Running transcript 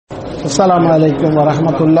السلام عليكم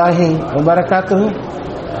ورحمة الله وبركاته.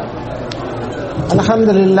 الحمد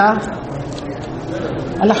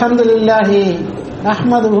لله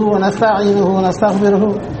نحمده ونستعينه ونستغفره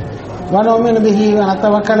ونؤمن به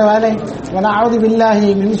ونتوكل عليه ونعوذ بالله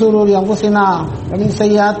من شرور أنفسنا ومن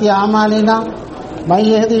سيئات أعمالنا. من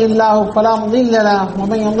يهده الله فلا مضل له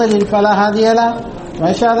ومن يضلل فلا هادي له.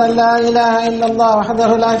 وأشهد أن لا إله إلا الله وحده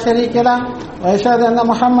لا شريك له وأشهد أن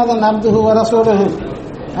محمدا عبده ورسوله.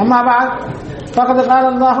 أما بعد فقد قال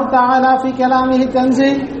الله تعالى في كلامه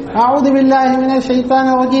التنزيل: أعوذ بالله من الشيطان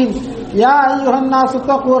الرجيم. يا أيها الناس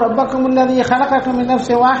اتقوا ربكم الذي خلقكم من نفس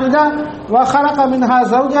واحدة وخلق منها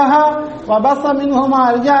زوجها وبث منهما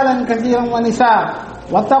رجالا كثيرا ونساء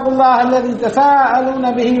واتقوا الله الذي تساءلون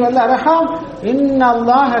به والأرحام إن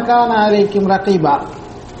الله كان عليكم رقيبا.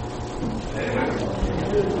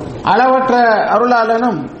 அளவற்ற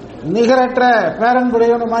அருளாளனும் நிகரற்ற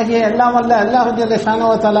பேரன்புடையவனுமாகிய எல்லாம் வல்ல அல்லாஹ் ஜல்ல ஷானஹு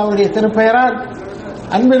வ தஆலாவுடைய திருப்பெயரால்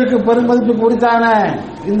அன்பிற்கு பெருமதிப்பு குறித்தான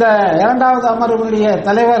இந்த இரண்டாவது அமர்வுடைய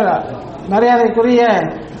தலைவர் மரியாதைக்குரிய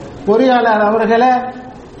பொறியாளர் அவர்களே,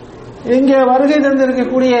 இங்கே வருகை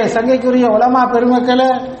தந்திருக்கக்கூடிய சங்கைக்குரிய உலமா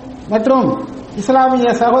பெருமக்களே மற்றும்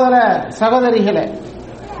இஸ்லாமிய சகோதர சகோதரிகளே,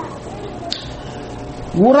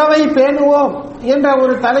 உறவை பேணுவோம் என்ற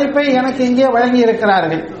ஒரு தலைப்பை எனக்கு இங்கே வழங்கி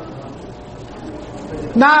இருக்கிறார்கள்.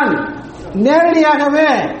 நான் நேரடியாகவே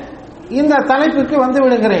இந்த தலைப்புக்கு வந்து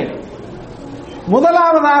விடுகிறேன்.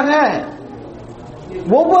 முதலாவதாக,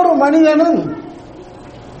 ஒவ்வொரு மனிதனும்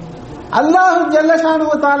அல்லாஹ் ஜல்ல ஷானஹு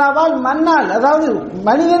வ தஆலாவால் மண்ணால், அதாவது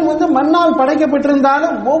மனிதன் மண்ணால்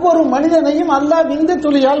படைக்கப்பட்டிருந்தாலும் ஒவ்வொரு மனிதனையும் அல்லாஹ் விந்து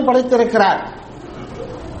துளியால் படைத்திருக்கிறார்.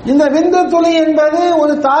 இந்த விந்து துளி என்பது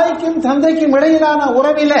ஒரு தாய்க்கும் தந்தைக்கும் இடையிலான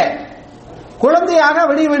உறவில குழந்தையாக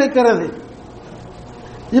வடிவெடுக்கிறது.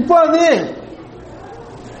 இப்போது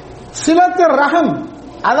சிலத்து ரகம்,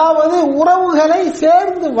 அதாவது உறவுகளை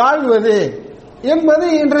சேர்ந்து வாழ்வது என்பது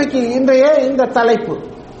இன்றைய இந்த தலைப்பு.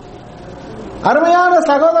 அருமையான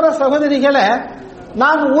சகோதர சகோதரிகளை,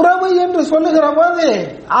 நான் உறவு என்று சொல்லுகிற போது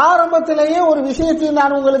ஆரம்பத்திலேயே ஒரு விஷயத்தை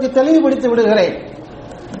நான் உங்களுக்கு தெளிவுபடுத்தி விடுகிறேன்.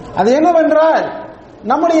 அது என்னவென்றால்,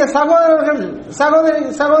 நம்முடைய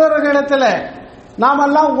சகோதரர்களிடத்தில்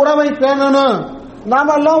நாமெல்லாம் உறவை பேணணும்,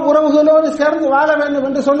 நாமெல்லாம் உறவுகளோடு சேர்ந்து வாழ வேண்டும்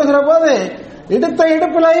என்று சொல்லுகிற போது எடுத்த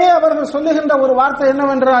இடுப்பிலேயே அவர்கள் சொல்லுகின்ற ஒரு வார்த்தை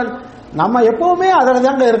என்னவென்றால், நம்ம எப்பவுமே அதில்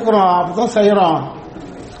தாங்க இருக்கிறோம், அப்படிதான் செய்யறோம்.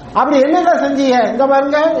 அப்படி என்னங்க செஞ்சீங்க? இங்க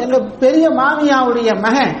பாருங்க, எங்க பெரிய மாமியாவுடைய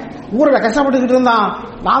மகன் ஊர்ல கஷ்டப்பட்டுக்கிட்டு இருந்தான்,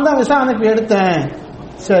 நான் தான் விசா அனுப்பி எடுத்தேன்.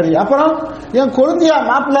 சரி, அப்புறம் என் கொழுந்தியா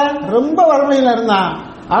மாப்பிள்ள ரொம்ப வறுமையில இருந்தான்,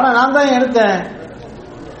 ஆனா நான் தான் எடுத்தேன்.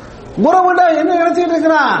 உறவுட என்ன நினைச்சுக்கிட்டு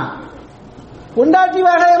இருக்கிறான்? பொண்டாட்டி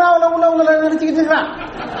வகையில உள்ளவங்களை நினைச்சுக்கிட்டு இருக்கிறான்.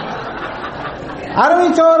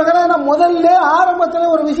 அறிவிச்சவர்களை நான் முதல்ல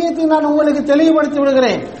ஆரம்பத்தில் ஒரு விஷயத்தை நான் உங்களுக்கு தெளிவுபடுத்தி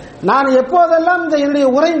விடுகிறேன். நான் எப்போதெல்லாம் இந்த என்னுடைய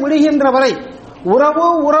உரை முடிகின்ற வரை உறவு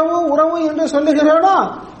உறவு உறவு என்று சொல்லுகிறேனோ,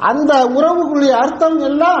 அந்த உறவுக்குரிய அர்த்தம்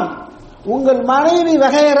எல்லாம் உங்கள் மனைவி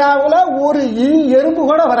வகையராவுல ஒரு எறும்பு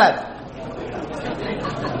கூட வராது.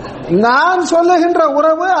 நான் சொல்லுகின்ற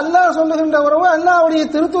உறவு, அல்லாஹ் சொல்லுகின்ற உறவு, அல்லாஹ்வுடைய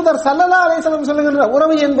திருத்தூதர் ஸல்லல்லாஹு அலைஹி வஸல்லம் சொல்லுகின்ற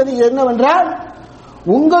உறவு என்பது என்னவென்றால்,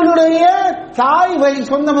 உங்களுடைய தாய் வழி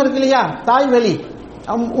சொந்தம் இருக்கு இல்லையா, தாய் வழி,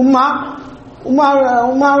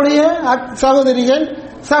 உம்மாவுடைய சகோதரிகள்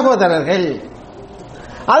சகோதரர்கள்,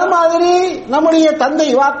 அது மாதிரி நம்முடைய தந்தை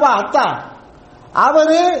வாப்பா அத்தா,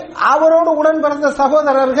 அவரோடு உடன் பிறந்த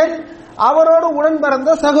சகோதரர்கள், அவரோடு உடன் பிறந்த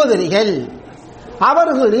சகோதரிகள்,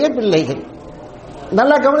 அவர்களுடைய பிள்ளைகள்.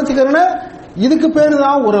 நல்லா கவனிச்சுக்கிறேன், இதுக்கு பேரு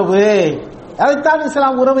தான் உறவு. அதைத்தான்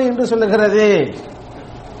இஸ்லாம் உறவு என்று சொல்லுகிறது.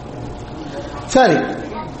 சரி,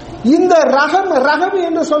 இந்த ரகம்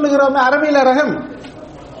என்று சொல்லுகிறோம் அரபியில ரகம்.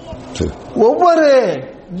 ஒவ்வொரு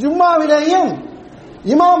ஜும்மாவிலேயும்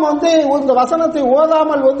இமாம் இந்த வசனத்தை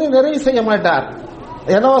ஓதாமல் நிறைவு செய்ய மாட்டார்.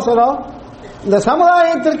 என்னவோ சொல்லும், இந்த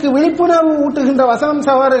சமுதாயத்திற்கு விழிப்புணர்வு ஊட்டுகின்ற வசனம்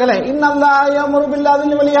சகோதரர்களே, இன்னல்லாஹ யஅமுரு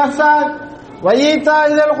பில்-அத்லி வல்-இஹ்சான் வ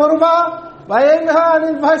ஈதாஇல் குர்பா வ யன்ஹா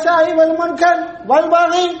அனில் ஃபஹ்ஷாஇ வல் முன்கர் வல்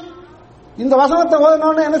பகி. இந்த வசனத்தை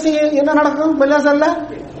ஓதனோன்னு என்ன நடக்கும்? பெல்லாசல்ல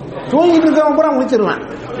தூங்கிட்டு இருக்கவன் பூரா முடிச்சிருவான்.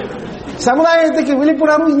 சமுதாயத்துக்கு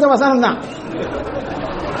விழிப்புணர்வு இந்த வசனம் தான்.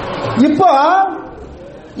 இப்போ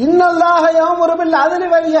இன்னல்லாஹ யஅமுரு பில்-அத்லி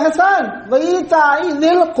வல்-இஹ்சான் வ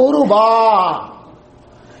ஈதாஇல் குர்பா,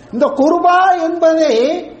 இந்த குர்பா என்பதை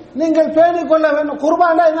நீங்கள் பேணிக் கொள்ள வேண்டும்.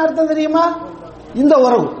 குர்பான்னா என்ன அர்த்தம் தெரியுமா? இந்த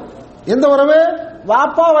உறவு. எந்த உறவு?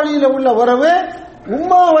 வாப்பா வழியில உள்ள உறவு,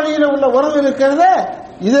 உம்மா வழியில உள்ள உறவு இருக்கிறது,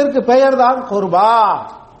 இதற்கு பெயர் தான் குர்பா.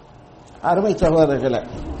 அருமை சகோதரர்களே,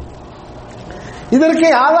 இதற்கு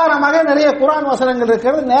ஆதாரமாக நிறைய குர்ஆன் வசனங்கள்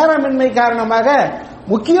இருக்கிறது. நேரமின்மை காரணமாக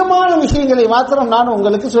முக்கியமான விஷயங்களை மாத்திரம் நான்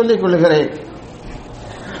உங்களுக்கு சொல்லிக் கொள்கிறேன்.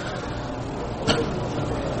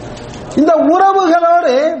 இந்த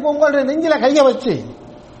உறவுகளோடு உங்களுடைய நெஞ்சில கைய வச்சு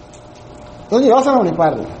கொஞ்சம் யோசனை பண்ணி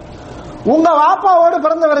பாருங்க. உங்க வாப்பாவோடு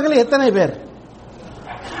பிறந்தவர்கள் எத்தனை பேர்?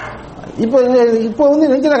 இப்ப வந்து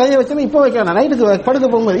நெஞ்சில கைய வச்சு இப்ப வைக்கணும், நைட்டுக்கு படுக்க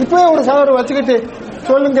போகும்போது இப்பவே ஒரு சவறு வச்சுக்கிட்டு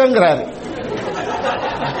சொல்லுங்கிறாரு.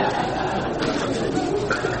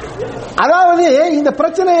 அதாவது இந்த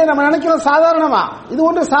பிரச்சனையை நம்ம நினைக்கிறோம் சாதாரணமா, இது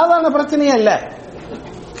ஒன்று சாதாரண பிரச்சனையே இல்ல.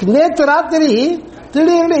 நேற்று ராத்திரி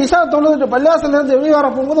திடீர்னு இஷா தொழுது பள்ளிவாசல இருந்து வெளியே வர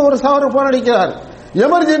போகும்போது ஒரு சவறு போன் அடிக்கிறார்.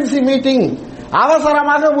 எமர்ஜென்சி மீட்டிங்,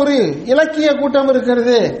 அவசரமாக ஒரு இலக்கிய கூட்டம்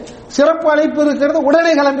இருக்கிறது, சிறப்பு அழைப்பு இருக்கிறது,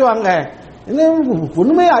 உடனே கிளம்பி வாங்க.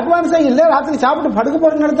 ஒண்ணுமே அட்வான்ஸா இல்ல, ராத்திரி சாப்பிட்டு படுக்க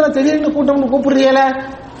போற நேரத்தில் திடீர்னு கூட்டம் கூப்பிடுறீல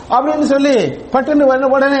அப்படின்னு சொல்லி பட்டுன்னு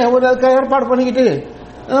உடனே ஒரு ஏற்பாடு பண்ணிக்கிட்டு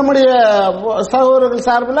நம்முடைய சகோதரர்கள்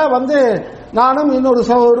சார்பில் வந்து நானும் இன்னொரு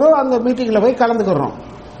சகோதரரும் அந்த மீட்டிங்ல போய் கலந்துக்கிறோம்.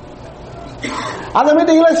 அந்த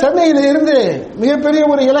மீட்டிங்ல சென்னையில இருந்து மிகப்பெரிய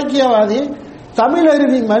ஒரு இலக்கியவாதி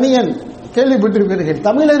தமிழருவி மணியன், கேள்விப்பட்டிருப்பீர்கள்,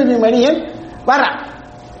 தமிழருவி மணியன் வர.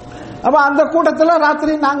 அப்ப அந்த கூட்டத்தில்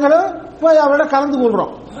ராத்திரி நாங்களும் போய் அவரோட கலந்து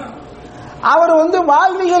கொள்றோம். அவர் வந்து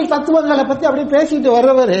வாழ்வியல் தத்துவங்களை பத்தி அப்படி பேசிட்டு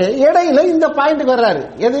வர்றவர் இடையில இந்த பாயிண்ட் வர்றாரு,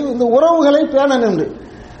 எது இந்த உறவுகளை பேணணும்.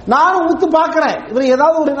 நானும் ஊத்து பாக்கிறேன், இவர்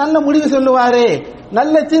ஏதாவது ஒரு நல்ல முடிவு சொல்லுவாரு,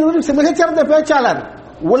 நல்ல தீர்வு, மிகச்சிறந்த பேச்சாளர்,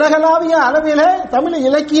 உலகளாவிய அளவில தமிழ்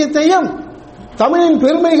இலக்கியத்தையும் தமிழின்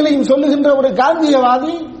பெருமைகளையும் சொல்லுகின்ற ஒரு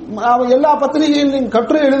காந்தியவாதி, எல்லா பத்திரிகைகளிலும்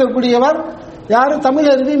கட்டுரை எழுதக்கூடியவர் யாரு?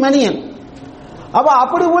 தமிழருவி மணியன். அப்ப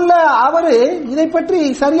அப்படி உள்ள அவரு இதை பற்றி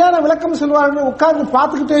சரியான விளக்கம் சொல்வார். உட்கார்ந்து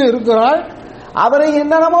பார்த்துக்கிட்டே இருக்கிறார். அவரை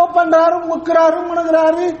என்னென்னமோ பண்றாரு, முக்கிறாரு,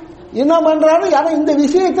 முணுகிறாரு, என்ன பண்றாரு. ஆனா இந்த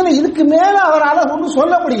விஷயத்துல இதுக்கு மேல அவரால் ஒன்றும்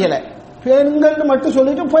சொல்ல முடியல. பெண்கள் மட்டும்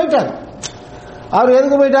சொல்லிட்டு போயிட்டாரு. அவர்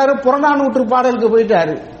எதுக்கு போயிட்டாரு? புறநானூற்று பாடலுக்கு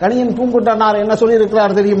போயிட்டாரு. கணியன் பூங்குட்டனார் என்ன சொல்லி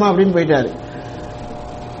இருக்கிறார் தெரியுமா அப்படின்னு போயிட்டாரு.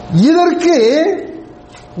 இதற்கு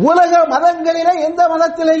உலக மதங்களில எந்த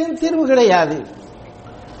மதத்திலேயும் தீர்வு கிடையாது.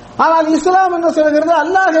 ஆனால் இஸ்லாம் என்ன சொல்லுகிறது?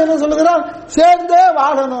 அல்லாஹ் என்ன சொல்லுகிறார்? சேர்ந்தே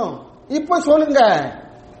வாழணும். இப்ப சொல்லுங்க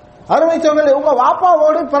அருமை சகோதரர்களே, உங்க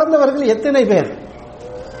வாப்பாவோடு பிறந்தவர்கள் எத்தனை பேர்?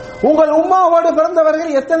 உங்கள் உம்மாவோடு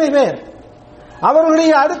பிறந்தவர்கள் எத்தனை பேர்?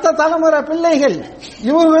 அவர்களுடைய அடுத்த தலைமுறை பிள்ளைகள்,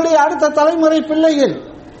 இவர்களுடைய அடுத்த தலைமுறை பிள்ளைகள்,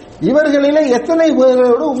 இவர்களிலே எத்தனை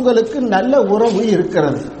பேரோடு உங்களுக்கு நல்ல உறவு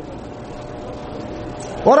இருக்கிறது?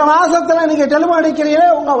 ஒரு மாசத்துல நீங்க டெலிமாடிக்கிறீங்களே,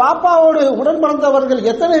 உங்க வாப்பாவோடு உடன் பிறந்தவர்கள்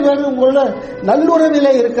எத்தனை பேர் உங்களோட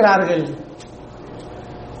நல்லுறவிலே இருக்கிறார்கள்?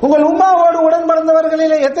 உங்கள் உம்மாவோடு உடன்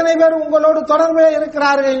பிறந்தவர்களிலே எத்தனை பேர் உங்களோடு தொடர்பே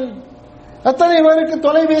இருக்கிறார்கள்? எத்தனை பேருக்கு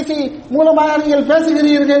தொலைபேசி மூலமாக நீங்கள்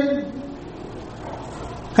பேசுகிறீர்கள்?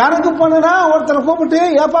 கணக்கு பண்ணுனா ஒருத்தர் கூப்பிட்டு,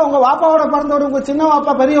 ஏப்பா உங்க வாப்பாவோட பிறந்தவர் உங்க சின்ன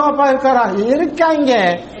வாப்பா பெரிய வாப்பா இருக்காரா? இருக்காங்க.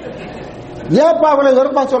 ஏப்பா இவ்வளவு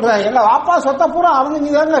வெறுப்பா சொல்ற? எங்க வாப்பா சொத்த பூரா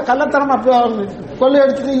அவங்க கள்ளத்தரமா கொள்ளை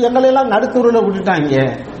அடிச்சுட்டு எங்களை எல்லாம் நடுத்தூர்ல விட்டுட்டாங்க.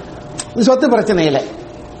 சொத்து பிரச்சனையில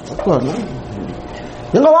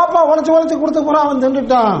எங்க வாப்பா உழைச்சு உழைச்சு கொடுத்து பூரா அவன்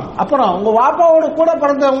தின்னுட்டான். அப்புறம் உங்க வாப்பாவோட கூட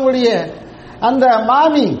பிறந்தவங்களுடைய அந்த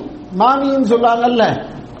மாமின்னு சொல்லுவாங்கல்ல,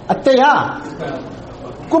 அத்தையா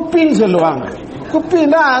குப்பின்னு சொல்லுவாங்க.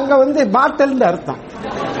 குப்பின்னா அங்க வந்து பாட்டல் அர்த்தம்.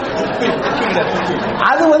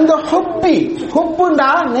 அது வந்து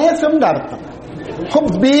ஹுப்புண்டா நேசம் அர்த்தம்.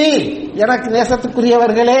 ஹுப்பி எனக்கு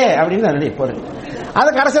நேசத்துக்குரியவர்களே அப்படின்னு நினைப்பது. அது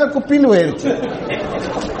கடைசியில் குப்பின்னு போயிருச்சு.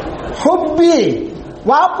 ஹுப்பி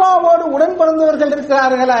வாப்பாவோடு உடன் பிறந்தவர்கள்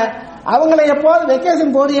இருக்கிறார்களே, அவங்களை எப்போது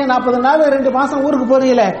வெக்கேஷன் போறிய 40 நாள் 2 மாசம் ஊருக்கு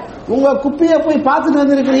போறீங்களே, உங்க குப்பிய போய் பார்த்துட்டு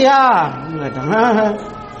வந்திருக்கிறியா?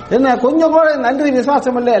 என்ன கொஞ்சம் கூட நன்றி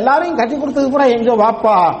விசுவாசம் இல்லை. எல்லாரையும் கட்டி கொடுத்தது கூட எங்க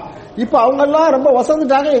வாப்பா. இப்ப அவங்க எல்லாம் ரொம்ப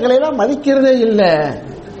வசந்துட்டாங்க, எங்களை எல்லாம் மதிக்கிறதே இல்லை.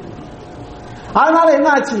 அதனால என்ன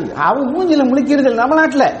ஆச்சு? அவங்க மூஞ்சில முழிக்கிறது நம்ம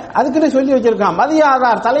நாட்டுல அதுக்குன்னு சொல்லி வச்சிருக்கான்.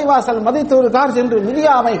 மதியாதார் தலைவாசல் மதித்தொருக்கார் சென்று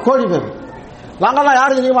மிதியாமை கோழி பெறும். நாங்கெல்லாம்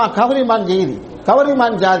யாரு தெரியுமா? கவரிமான் ஜெயிதி,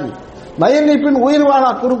 கவரிமான் ஜாதி, மயங்கி பின் உயிர்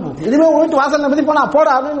வாழா குறுப்பு. இனிமே வீட்டு வாசல் மதி போனா போட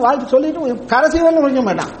அப்படின்னு வாழ்த்து சொல்லிட்டு கடைசி வரல முடிஞ்ச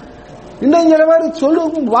மாட்டான். இன்னும் சில பேர்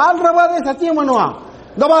சொல்லு வாழ்றவாதே சத்தியம் பண்ணுவான்.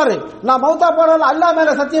 இந்த பாரு நான் மௌத்தா போனாலும் அல்லா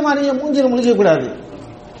மேல சத்தியமா நீங்க மூஞ்சில முழிக்க கூடாது.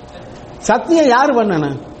 சத்தியம் யாரு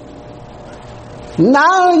பண்ணணும்?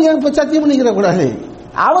 நான் சத்தியம் பண்ணிக்கிற கூடாது,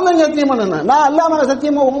 அவங்க சத்தியம் பண்ணணும். நான் அல்லா மேல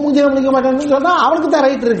சத்தியமா உங்க மூஞ்சில முழிக்க மாட்டேன்னு சொன்னா அவனுக்கு தான்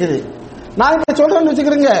ரைட் இருக்குது. நான் இப்ப சொல்றேன்னு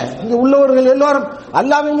வச்சுக்கிறேங்க, இங்க உள்ளவர்கள் எல்லாரும்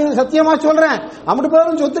அல்லாஹ்வின் மீது சத்தியமா சொல்றேன், அப்படி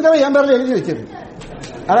பேரும் சொத்துக்களை என் பேர்ல எழுதி வச்சிரு.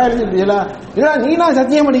 அதான் எழுதி நீ நான்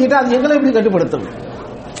சத்தியம் பண்ணிக்கிட்டா அது எங்களை எப்படி கட்டுப்படுத்தும்?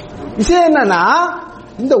 விஷயம் என்னன்னா,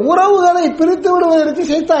 இந்த உறவுகளை பிரித்து விடுவதற்கு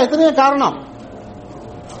சைத்தான் எத்தனையோ காரணம்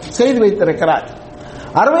செய்து வைத்திருக்கிறார்.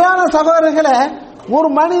 அருமையான சகோதரர்களை, ஒரு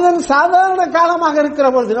மனிதன் சாதாரண காலமாக இருக்கிற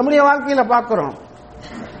பொழுது நம்முடைய வாழ்க்கையில பார்க்கிறோம்.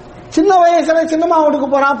 சின்ன வயசுல சின்னம்மா வீட்டுக்கு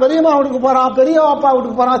போறான், பெரியம்மா வீட்டுக்கு போறான், பெரிய வாப்பா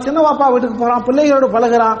வீட்டுக்கு போறான், சின்ன வாப்பா வீட்டுக்கு போறான், பிள்ளைகளோடு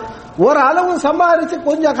பழகிறான். ஒரு அளவு சம்பாதிச்சு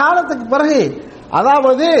கொஞ்ச காலத்துக்கு பிறகு,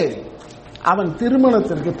 அதாவது அவன்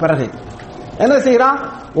திருமணத்திற்கு பிறகு என்ன செய்யறான்?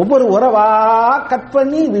 ஒவ்வொரு உறவா கட்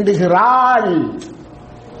பண்ணி விடுகிறாள்.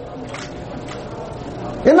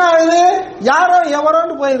 என்ன ஆகுது? யாரோ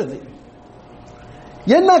எவரோன்னு போயிருது.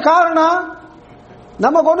 என்ன காரணம்?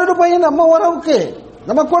 நம்ம கொண்டுட்டு போய் நம்ம உறவுக்கு,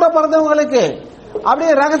 நம்ம கூட பிறந்தவங்களுக்கு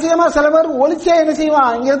அப்படியே ரகசியமா சில பேர் ஒளிச்சே என்ன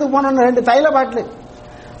செய்வான்? இங்க இருந்து போன 2 தைல பாட்டில்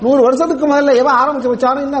 100 வருஷத்துக்கு முதல்ல எவன் ஆரம்பிச்சு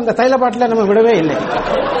வச்சாலும் இன்னும் அந்த தைல பாட்டில நம்ம விடவே இல்லை.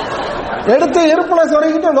 எடுத்து இருப்புல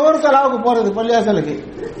சொருகிட்டு லோர் கலாவுக்கு போறது, பள்ளியாசலுக்கு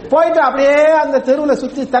போயிட்டு அப்படியே அந்த தெருவுல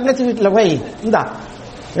சுத்தி தங்கச்சி வீட்டுல போய் இந்தா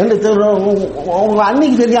 2 தெரு உங்க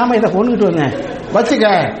அன்னைக்கு தெரியாம இதை கொண்டுகிட்டு வங்க வச்சுக்க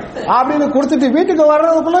அப்படின்னு கொடுத்துட்டு வீட்டுக்கு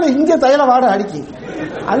வர்றதுக்குள்ள இங்க தைல வாட அடிக்கி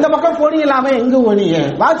அந்த பக்கம் பொணியலாமே எங்க பொணிய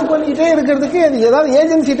வாட்சி பண்ணிக்கிட்டே இருக்கிறதுக்கு ஏதாவது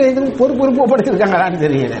ஏஜென்சி பொறுப்பு படுத்திருக்காங்களான்னு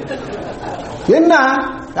தெரியல. என்ன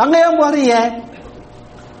அங்கேயே போறீங்க?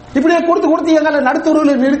 இப்படியே கொடுத்து எங்களை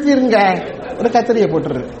நடுத்தூரில் நிறுத்திருங்க ஒரு கத்திரியை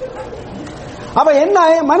போட்டுரு. அப்ப என்ன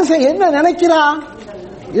மனுஷன் என்ன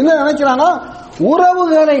நினைக்கிறானா?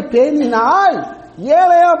 உறவுகளை பேணினால்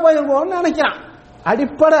ஏழையா போயிருவோம்னு நினைக்கிறான்.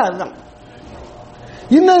 அடிப்படை அதுதான்.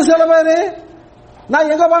 இன்னும் சில பேரு நான்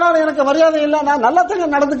எங்க போனாலும் எனக்கு மரியாதை இல்லை, நான் நல்லத்தங்க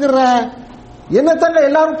நடந்துக்கிறேன், என்னத்தங்க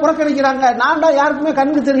எல்லாரும் புறக்கணிக்கிறாங்க, நான் தான் யாருக்குமே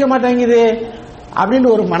கண்ணுக்கு தெரிய மாட்டேங்குது அப்படின்னு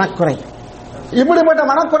ஒரு மனக்குறை. இப்படிப்பட்ட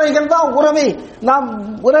மனக்குறைகள் தான்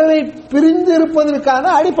உறவை பிரிந்து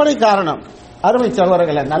இருப்பதற்கான அடிப்படை காரணம். அருமை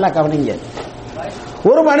சகோதரர்களை நல்லா கவனிங்க.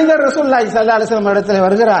 ஒரு மனிதர் ரசூலுல்லாஹி ஸல்லல்லாஹு அலைஹி வஸல்லம் இடத்தில்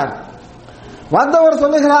வருகிறார். வந்தவர்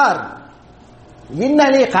சொல்லுகிறார்,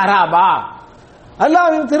 இன்னலி கராபா,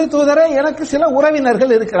 அல்லாஹ்வின் திருத்தூதரே எனக்கு சில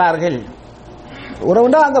உறவினர்கள் இருக்கிறார்கள்.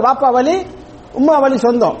 உறவுண்டா அந்த பாப்பா வழி உம்மா வழி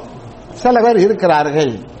சொந்தம் சில பேர்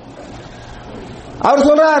இருக்கிறார்கள். அவர்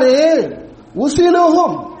சொல்றாரு,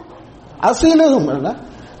 உசிலுகும் அசிலுகும்,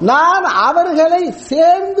 நான் அவர்களை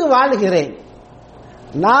சேர்ந்து வாழ்கிறேன்,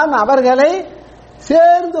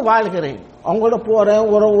 அவங்களோட போறேன்,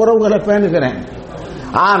 உறவுகளை பேணுகிறேன்.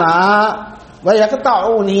 ஆனா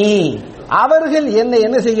அவர்கள்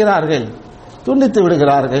என்ன செய்கிறார்கள்? துண்டித்து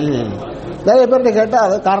விடுகிறார்கள். நிறைய பேர்கிட்ட கேட்டா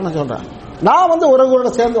அது காரணம் சொல்றான். நான் உறவுகளோட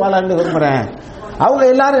சேர்ந்து வாழன்னு விரும்புறேன், அவங்க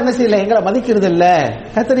எல்லாரும் என்ன செய்யல, எங்களை மதிக்கிறது இல்ல,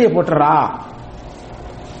 கத்தரிய போட்டுறா.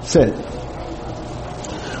 சரி,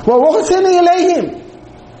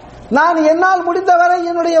 நான் என்னால் முடிந்தவரை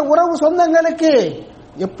என்னுடைய உறவு சொந்தங்களுக்கு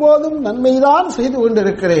எப்போதும் நன்மைதான் செய்து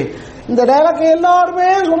கொண்டிருக்கிறேன். இந்த டயலாக் எல்லாருமே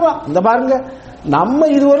சொல்றான். இந்த பாருங்க, நம்ம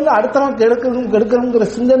இதுவரைக்கும் அடுத்தவன் கெடுக்கணுங்கிற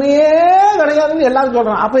சிந்தனையே கிடையாதுன்னு எல்லாரும்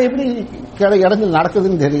சொல்றான். அப்ப எப்படி இடங்கள்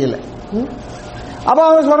நடக்குதுன்னு தெரியல. அப்ப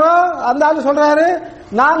அவன் சொல்றான், அந்த ஆளு சொல்றாரு,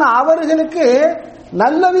 நான் அவர்களுக்கு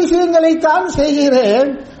நல்ல விஷயங்களைத்தான் செய்கிறேன்,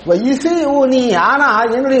 ஆனா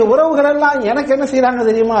என்னுடைய உறவுகள் எல்லாம் எனக்கு என்ன செய்யறாங்க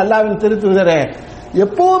தெரியுமா? அல்லாஹ்வின் திருத்தூதரே,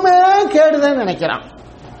 எப்பவுமே கேடுதான் நினைக்கிறான்,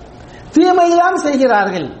 தீமைதான்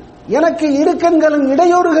செய்கிறார்கள், எனக்கு இடுக்கண்களும்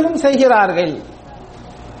இடையூறுகளும் செய்கிறார்கள்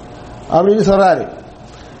அப்படின்னு சொல்றாரு.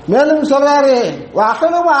 மேலும் சொல்றாரு,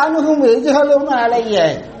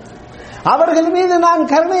 அவர்கள் மீது நான்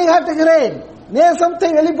கருணை காட்டுகிறேன், நேசத்தை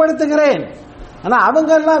வெளிப்படுத்துகிறேன். ஆனா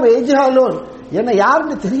அவங்க எல்லாம் எஜ்ஹலூன், என்ன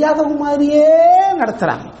யாருன்னு தெரியாதவங்க மாதிரியே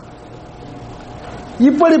நடத்துறாங்க.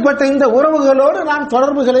 இப்படிப்பட்ட இந்த உறவுகளோடு நான்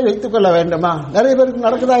தொடர்புகளை வைத்துக் கொள்ள வேண்டுமா? நிறைய பேருக்கு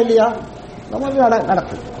நடக்குதா இல்லையா? நமக்கு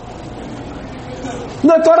நடக்குது.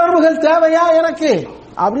 இந்த தொடர்புகள் தேவையா எனக்கு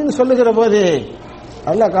அப்படின்னு சொல்லுகிற போது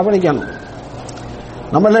நல்லா கவனிக்கணும்.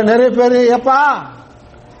 நம்மள நிறைய பேர், எப்பா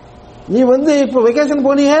நீ இப்ப வெக்கேஷன்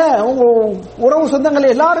போனியே, உங்க உறவு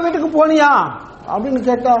சொந்தங்கள் எல்லாரும் வீட்டுக்கு போனியா அப்படின்னு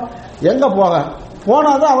கேட்டா, எங்க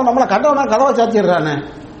போனாதான் அவன் நம்மளை கண்டவனா கதவை சாத்திடுறானே,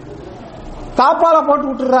 தாப்பால போட்டு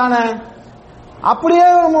விட்டுறானே, அப்படியே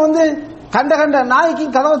நம்ம கண்ட நாய்க்கு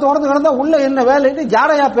கதவை திறந்து கிடந்தா உள்ள என்ன வேலைன்னு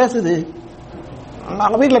ஜாடையா பேசுது.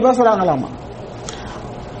 அவங்க வீட்டுல பேசுறாங்களாமா,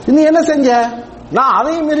 நீ என்ன செஞ்ச? நான்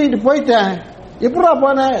அதையும் மீறிட்டு போயிட்டேன், எப்படா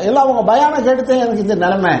போனேன்? எல்லாம் அவங்க பயான கேட்டுத்தேன் எனக்கு இந்த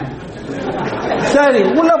நிலைமை. சரி,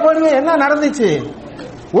 உள்ள போனீங்க, என்ன நடந்துச்சு?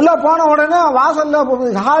 உள்ள போன உடனே வாசல்ல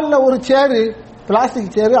ஹால்ல ஒரு சேரு,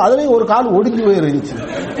 பிளாஸ்டிக் சேரு, அதுலயும் ஒரு கால் ஒடிஞ்சு போயிருந்துச்சு.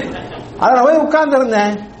 அதுல போய் உட்கார்ந்து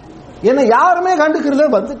இருந்தேன், என்ன யாருமே கண்டுக்கிறத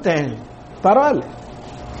வந்துட்டேன். பரவாயில்ல,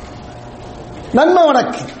 நன்மை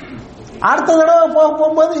உனக்கு. அடுத்த தடவை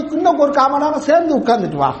போகும்போது இன்னும் ஒரு காமனான சேர்ந்து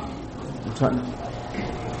உட்கார்ந்துட்டு வா.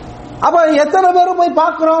 அப்ப எத்தனை பேரும் போய்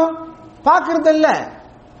பார்க்கிறோம்? பார்க்கறது இல்ல.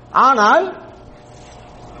 ஆனால்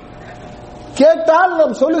கேட்டால்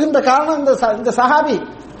நாம் சொல்லுகின்ற காரணம், இந்த சஹாபி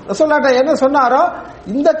ரசூலுல்லாஹ் என்ன சொன்னாரோ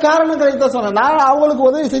இந்த காரணங்களை தான் சொன்ன. நான் அவங்களுக்கு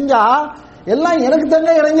உதவி செஞ்சா எல்லாம் எனக்கு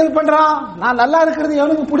தங்க இளைஞர் பண்றான், நான் நல்லா இருக்கிறது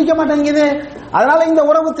எவனுக்கு பிடிக்க மாட்டேங்குது, அதனால இந்த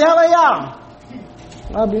உறவு தேவையா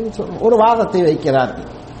அப்படின்னு ஒரு வாதத்தை வைக்கிறார்கள்.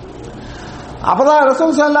 அப்பதான்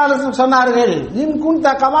ரசூல் ஸல்லல்லாஹு அலைஹி வஸல்லம் சொன்னார்கள், இன் குன்த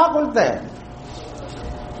கமா குன்த,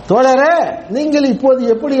 தோழரே நீங்கள் இப்போது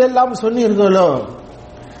எப்படி எல்லாம் சொன்னீர்களோ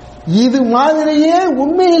இது மாதிரியே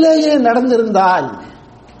உண்மையிலேயே நடந்திருந்தால்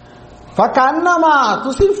ஃபகன்னமா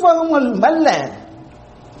துசிஃபஹுல் மல்ல,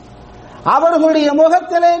 அவர்களுடைய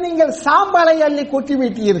முகத்திலே நீங்கள் சாம்பலை அள்ளி கொட்டி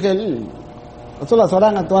விட்டீர்கள்.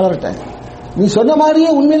 சொல்றாங்க தோழர்கிட்ட, நீ சொன்ன மாதிரியே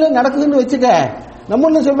உண்மையிலே நடக்குதுன்னு வச்சுக்க, நம்ம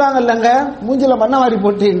ஒண்ணு சொல்றாங்க இல்லங்க மூஞ்சில மண்ண வாரி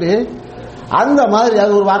போட்டு, அந்த மாதிரி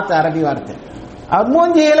அது ஒரு வார்த்தை, அரபி வார்த்தை.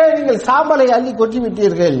 மூஞ்சியிலே நீங்கள் சாம்பலை அள்ளி கொட்டி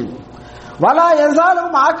விட்டீர்கள். வலா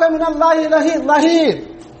யஸாலும் ஆகமினல்லாஹி லஹீர்,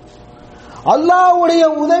 அல்லாஹ்வுடைய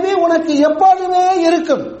உதவி உனக்கு எப்போதுமே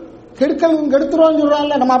இருக்கும். கெடுத்துருவான்னு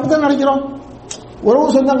சொல்றாங்கல்ல, நம்ம அப்படித்தான் நினைக்கிறோம். உறவு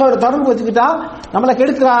சொந்தங்களோட தொடர்பு வச்சுக்கிட்டா நம்மளை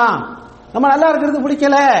கெடுக்கிறான், நம்ம நல்லா இருக்கிறது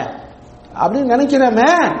பிடிக்கல அப்படின்னு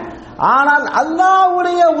நினைக்கிறோமே. ஆனால்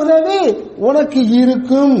அல்லாஹ்வுடைய உதவி உனக்கு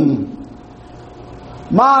இருக்கும்.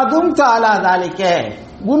 மாதும் தாலா தாலிக்க,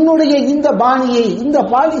 உன்னுடைய இந்த பாணியை, இந்த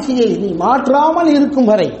பாலிசியை நீ மாற்றாமல் இருக்கும்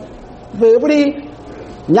வரை. இப்ப எப்படி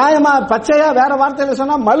நியாயமா பச்சையா வேற வார்த்தையில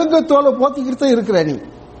சொன்னா மழுங்க தோலை போத்திக்கிட்டு இருக்கிற, நீ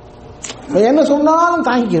என்ன சொன்னாலும்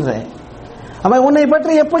தாங்கிக்கிற, அவன் உன்னை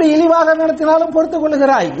பற்றி எப்படி இழிவாக நடத்தினாலும் பொறுத்துக்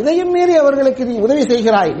கொள்ளுகிறாய், இதையும் மீறி அவர்களுக்கு நீ உதவி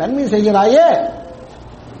செய்கிறாய், நன்மை செய்கிறாயே.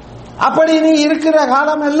 அப்படி நீ இருக்கிற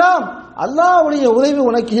காலம் எல்லாம் அல்லாஹ்வுடைய உதவி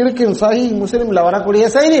உனக்கு இருக்கும். சஹீஹ் முஸ்லிம்ல வரக்கூடிய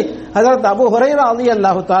செய்தி, ஹஜ்ரத் அபூ ஹுரைரா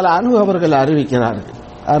ரலியல்லாஹு தஆலா அன்ஹு அவர்கள் அறிவிக்கிறார்கள்.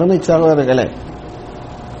 அருமை சகோதரர்களே,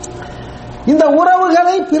 இந்த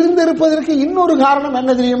உறவுகளை பிரிந்திருப்பதற்கு இன்னொரு காரணம்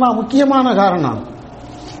என்ன தெரியுமா? முக்கியமான காரணம்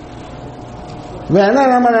நம்ம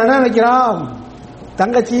என்ன நினைக்கிறோம்,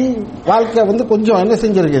 தங்கச்சி வாழ்க்கை கொஞ்சம் என்ன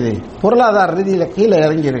செஞ்சிருக்குது, பொருளாதார ரீதியில கீழே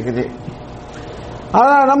இறங்கி இருக்குது.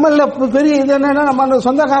 அதான் நம்மள பெரிய இது என்னன்னா, நம்ம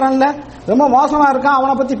சொந்தக்காரன்ல ரொம்ப மோசமா இருக்கான்,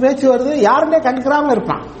 அவனை பத்தி பேச்சு வருது, யாருமே கண்டுக்கிறாம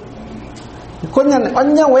இருப்பான்.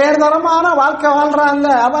 கொஞ்சம் உயர்தரமான வாழ்க்கை வாழ்றான்ல,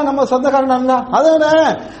 அவன் நம்ம சொந்தக்காரன்.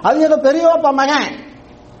 அது ஏதோ பெரியப்பா மகன்,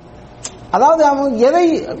 அதாவது அவன் எதை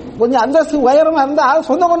கொஞ்சம் அந்தஸ்து உயரமா இருந்தா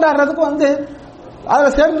சொந்தம் கொண்டாடுறதுக்கு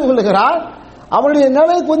அதில் சேர்ந்து கொள்ளுகிறாள். அவனுடைய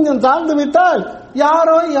நிலை கொஞ்சம் தாழ்ந்து விட்டால்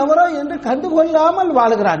யாரோ எவரோ என்று கண்டுகொள்ளாமல்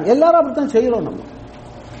வாழுகிறான். எல்லாரும் அப்படித்தான் செய்யறோம். நம்ம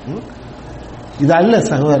இது அல்ல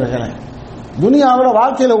சகோதரர்களே, துனியாவோட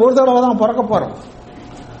வாழ்க்கையில ஒரு தடவை தான் பிறக்க போறோம்,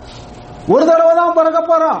 ஒரு தடவை தான் பிறக்க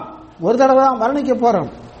போறோம், ஒரு தடவை தான் மரணிக்க போறோம்.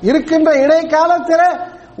 இருக்கின்ற இடைக்காலத்தில்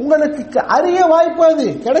உங்களுக்கு அரிய வாய்ப்பு அது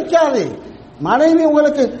கிடைக்காது. மனைவி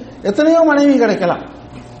உங்களுக்கு எத்தனையோ மனைவி கிடைக்கலாம்,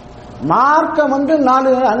 மார்க்கம்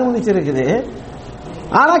 4 அனுமதிச்சிருக்குது,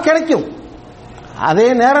 ஆனா கிடைக்கும். அதே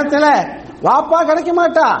நேரத்தில் வாப்பா கிடைக்க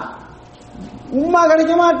மாட்டா, உம்மா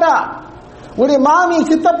கிடைக்க மாட்டா, உடைய மாமி,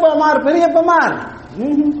 சித்தப்பமார், பெரியப்பமார்,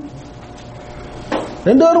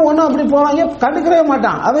 2 பேரும் ஒன்னும் அப்படி போவாங்க, கண்டுக்கவே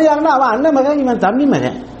மாட்டான். அவன் யாருன்னா அவன் அண்ணன் மகன், இவன் தம்பி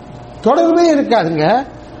மகன், தொடர்பே இருக்காதுங்க.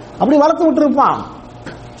 அப்படி வளர்த்து விட்டுருப்பான்.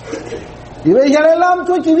 இவைகளெல்லாம்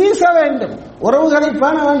தூக்கி வீச வேண்டும். உறவுகளை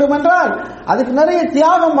பேண வேண்டும் என்றால் அதுக்கு நிறைய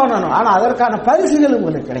தியாகம் பண்ணணும். ஆனா அதற்கான பரிசுகள்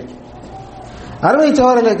உங்களுக்கு கிடைக்கும். அருமை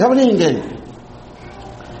சகோதரர்களை கவனியுங்கள்.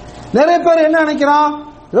 நிறைய பேர் என்ன நினைக்கிறோம்,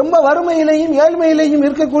 ரொம்ப வறுமையிலையும் ஏழ்மையிலையும்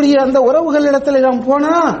இருக்கக்கூடிய அந்த உறவுகள் இடத்துல நாம்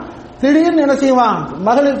போனா திடீர்னு என்ன செய்வான்,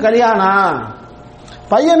 மகளுக்கு கல்யாணம்,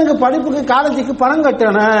 பையனுக்கு படிப்புக்கு காலேஜுக்கு பணம்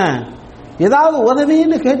கட்டணும், ஏதாவது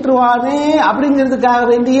உதவின்னு கேட்டுருவானே அப்படிங்கிறதுக்காக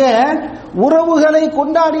வேண்டிய உறவுகளை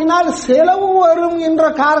கொண்டாடினால் செலவு வரும் என்ற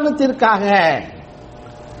காரணத்திற்காக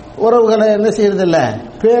உறவுகளை என்ன செய்யறதில்ல,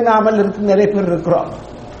 பேணாமல் இருக்கு நிறைய பேர் இருக்கிறோம்.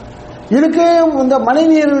 இதுக்கு இந்த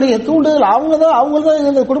மனைவியருடைய தூண்டுதல், அவங்க தான்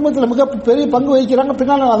இந்த குடும்பத்தில் மிக பெரிய பங்கு வகிக்கிறாங்க.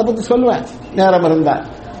 பின்னால் நான் அதை பத்தி சொல்லுவேன் நேரம் இருந்தா.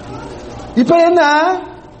 இப்ப என்ன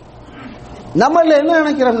நம்மள என்ன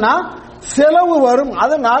நினைக்கிறோம்னா, செலவு வரும்,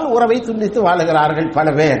 அதனால் உறவை துண்டித்து வாழுகிறார்கள் பல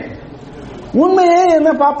பேர். உண்மையே என்ன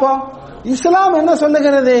பார்ப்போம், இஸ்லாம் என்ன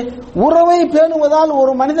சொல்லுகிறது, உறவை பேணுவதால்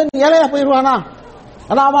ஒரு மனிதன் ஏழையா போயிடுவானா?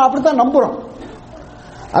 ஆனா அவன் அப்படித்தான் நம்புறோம்.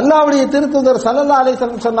 அல்லாஹ்வுடைய திருத்தூதர் ஸல்லல்லாஹு அலைஹி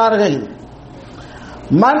வஸல்லம் சொன்னார்கள்,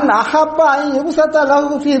 மன் அஹப்ப அன் யுப்ஸத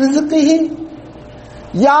லஹு ஃபீ ரிஸ்கிஹி,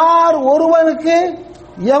 யார் ஒருவருக்கு,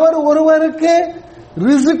 எவர் ஒருவருக்கு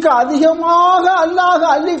ரிஸ்க் அதிகமாக அல்லாஹ்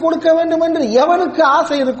அள்ளி கொடுக்க வேண்டும் என்று எவனுக்கு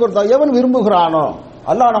ஆசை இருக்கிறதோ, எவன் விரும்புகிறானோ,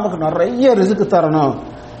 அல்லாஹ் நமக்கு நிறைய ரிஸ்க் தரணும்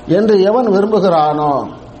என்று எவன் விரும்புகிறானோ,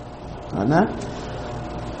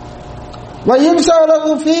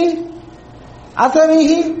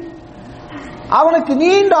 அவனுக்கு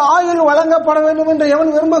நீண்ட ஆயுள் வழங்கப்பட வேண்டும் என்று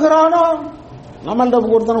எவன் விரும்புகிறானோ, நம்மள்ட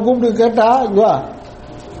ஒருத்தனை கூப்பிட்டு கேட்டா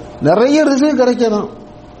நிறைய ரிஸ்க் கிடைக்கணும்,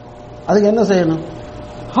 அதுக்கு என்ன செய்யணும்?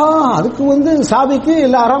 அதுக்கு சாபிக்கு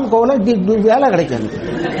எல்லாரும் கோல வேலை கிடைக்கணும்,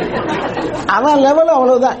 அவன் லெவல்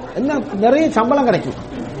அவ்வளவுதான், என்ன நிறைய சம்பளம் கிடைக்கும்,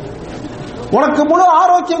 உனக்கு முழு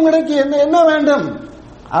ஆரோக்கியம் கிடைக்கும், என்ன வேண்டும்?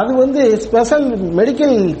 அது ஸ்பெஷல்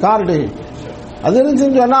மெடிக்கல் கார்டு, அது என்ன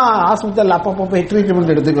சொன்னா ஹாஸ்பிட்டல் அப்பப்போ போய்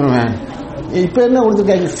ட்ரீட்மெண்ட் எடுத்துக்கிறோம். இப்ப என்ன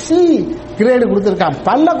கொடுத்துருக்காங்க, சி கிரேடு கொடுத்துருக்கான்,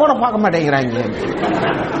 பல்ல கூட பார்க்க மாட்டேங்கிறாங்க.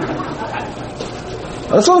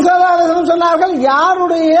 ரசூல் ஸல்லல்லாஹு அலைஹி வஸல்லம் சொன்னார்கள்,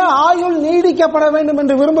 யாருடைய ஆயுள் நீடிக்கப்பட வேண்டும்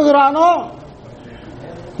என்று விரும்புகிறானோ,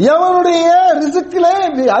 எவனுடைய ரிஸ்கிலே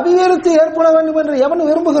அபிவிருத்தி ஏற்பட வேண்டும் என்று எவன்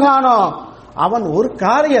விரும்புகிறானோ அவன் ஒரு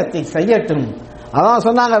காரியத்தை செய்யட்டும். அதான்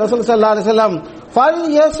சொன்னாங்க ரசூல் ஸல்லல்லாஹு அலைஹி வஸல்லம், ஃபல்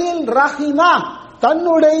யஸில் ரஹிமா,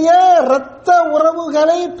 தன்னுடைய இரத்த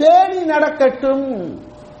உறவுகளை பேணி நடக்கட்டும்.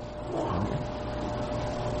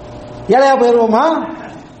 ஏழையா போயிருவோமா?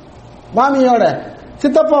 மாமியோட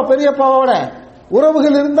சித்தப்பா பெரியப்பாவோட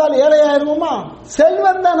உறவுகள் இருந்தால் ஏழையாயிருவோமா?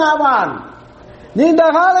 செல்வந்தன் ஆவான். நீண்ட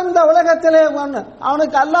காலம் இந்த உலகத்திலே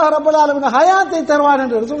அவனுக்கு அல்லாஹ் ரப்பல் ஆலமீன் ஹயாத்தை தருவான்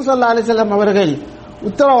என்று ரசூல் ஸல்லல்லாஹு அலைஹி வஸல்லம் அவர்கள்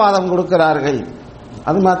உத்தரவாதம் கொடுக்கிறார்கள்.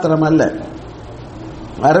 அது மாத்திரமல்ல,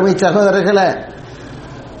 அருமை சகோதரர்களே,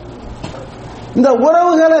 இந்த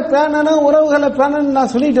உறவுகளை பேணணும்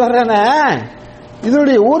நான் சொல்லிட்டு வர்றேனே,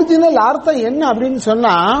 இதனுடைய ஒரிஜினல் அர்த்தம் என்ன அப்படின்னு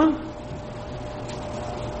சொன்னா,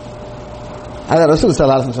 அத ரசூல்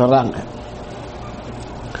ஸல்லல்லாஹு அலைஹி வஸல்லம் சொல்றாங்க,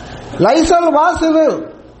 லைசல் வாசிது,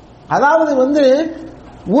 அதாவது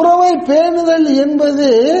உறவை பேணுதல் என்பது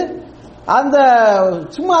அந்த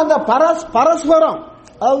சும்மா அந்த பரஸ்பரம்,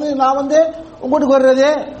 அதாவது நான் உங்க வீட்டுக்கு வர்றது,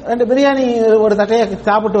 2 பிரியாணி ஒரு தட்டையை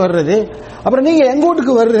சாப்பிட்டு வர்றது, அப்புறம் நீங்க எங்க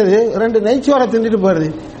வீட்டுக்கு வர்றது, 2 நெய்ச்சோரை தின்னுட்டு போறது,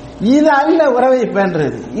 இது அல்ல உறவை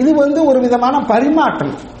பேணுறது. இது ஒரு விதமான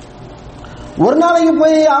பரிமாற்றம். ஒரு நாளைக்கு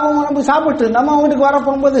போய் அவன் நம்ம சாப்பிட்டு நம்ம வீட்டுக்கு வர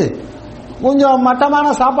போகும்போது கொஞ்சம்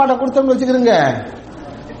மட்டமான சாப்பாடை கொடுத்தோம்னு வச்சுக்கிறீங்க,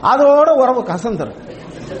 அதோட உறவு கசந்துரும்.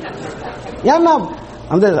 ஏன்னா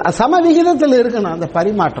அந்த சம விகிதத்தில் இருக்கணும் அந்த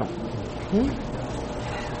பரிமாற்றம்.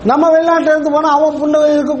 நம்ம வெளிநாட்டில இருந்து போனா அவன்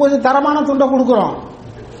பிள்ளைகளுக்கு கொஞ்சம் தரமான துண்டை கொடுக்குறோம்,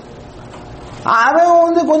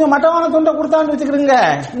 அவன் கொஞ்சம் மட்டமான துண்டை கொடுத்தான்னு வச்சுக்கிறீங்க,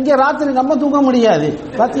 இங்க ராத்திரி நம்ம தூங்க முடியாது.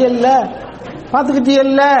 பாத்துக்கிட்டே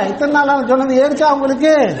இல்ல இத்தனை நாள் சொன்னது ஏறிச்சா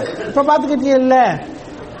அவங்களுக்கு, இப்ப பாத்துக்கிட்டே இல்ல.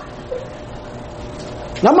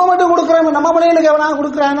 நம்ம மட்டும் கொடுக்கிறோம், நம்ம பிள்ளைகளுக்கு எவனா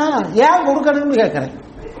கொடுக்கறானா, ஏன் கொடுக்கணும்னு கேட்கிறேன்.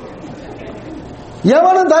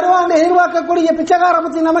 எவனும் தருவான் எதிர்பார்க்கக்கூடிய பிச்சைக்கார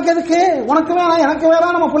பத்தி நமக்கு எதுக்கு? உனக்கு வேணாம், எனக்கு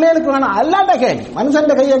வேணாம், நம்ம பிள்ளைகளுக்கு வேணாம். அல்லாட்ட கை, மனுஷன்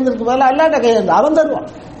கை இருந்திருக்கு வேலை, அல்லாட்ட கை இருந்து அவன் தருவான்.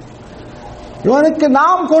 இவனுக்கு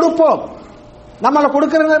நாம் கொடுப்போம், நம்மளை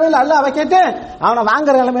கொடுக்கிற நிலைமையில அல்ல வைக்கட்டு, அவனை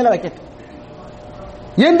வாங்குற நிலைமையில வைக்கட்டு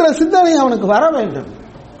என்ற சிந்தனை அவனுக்கு வர வேண்டும்.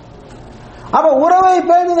 அப்ப உறவை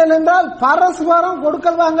பேணுதல் என்றால் பரஸ்பரம்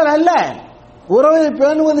கொடுக்கல் வாங்கல் அல்ல. உறவை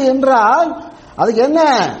பேணுவது என்றால் அதுக்கு என்ன?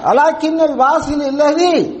 அலாக்கின்னல் வாசில்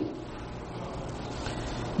இல்லதி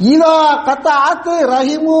இதா கத்தாத்து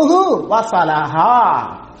ரஹிமுஹு வஸலஹா,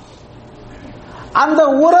 அந்த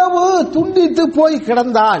உறவு துண்டித்து போய்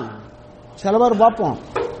கிடந்தால், சில பேர் பார்ப்போம்,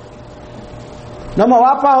 நம்ம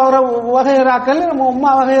வாப்பா வகைராக்கள், நம்ம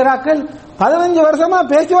உம்மா வகைராக்கள் 15 வருஷமா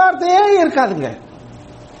பேச்சுவார்த்தையே இருக்காதுங்க.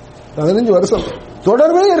 15 வருஷம்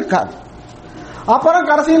தொடர்பே இருக்காது. அப்புறம்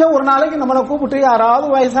கடைசியில ஒரு நாளைக்கு நம்மளை கூப்பிட்டு யாராவது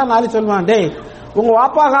வயசா நாளை சொல்லுவான், டேய் உங்க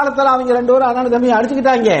வாப்பா காலத்துல அவங்க 2 பேரும் அண்ணன் தம்பி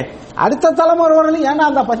அடிச்சுக்கிட்டாங்க, அடுத்த தலைமுறை வரலையும் ஏன்னா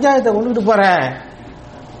அந்த பஞ்சாயத்தை கொண்டுட்டு போற,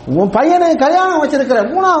 உன் பையனை கல்யாணம் வச்சிருக்கிற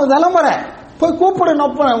 3வது தலைமுறை போய் கூப்பிடு,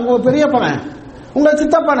 நொப்பன உங்க பெரியப்பனை, உங்க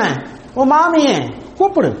சித்தப்பனை, உன் மாமியை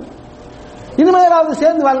கூப்பிடு, இனிமேலாவது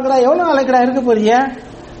சேர்ந்து வாழ்க்கடா, எவ்வளவு நாளைக்கடா இருக்க போறீங்க,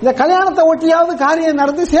 இந்த கல்யாணத்தை ஒட்டியாவது காரியம்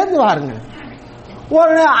நடந்து சேர்ந்து வாருங்க.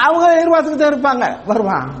 உடனே அவங்க எதிர்பார்த்துக்கிட்டே இருப்பாங்க,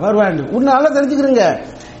 வருவான். உன்னால தெரிஞ்சுக்கிறீங்க,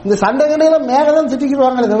 இந்த சண்டை கடையில மேகதான்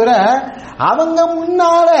திட்டிக்கிடுவாங்களே தவிர அவங்க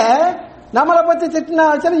முன்னால நம்மளை பத்தி திட்டினா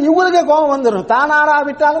வச்சாலும் இவங்களுக்கே கோபம் வந்துடும். தானாடா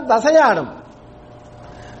விட்டாலும் தசையாடும்.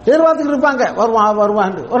 எதிர்பார்த்துக்கிட்டு இருப்பாங்க,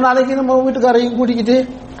 வருவான். ஒரு நாளைக்கு நம்ம வீட்டுக்காரையும் கூட்டிக்கிட்டு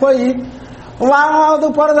போய்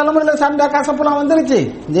போற தலைமுறையில சண்டை கசப்புலாம் வந்துருச்சு,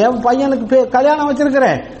 என் பையனுக்கு கல்யாணம்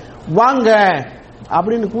வச்சிருக்கிறேன் வாங்க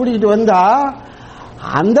அப்படின்னு கூட்டிகிட்டு வந்தா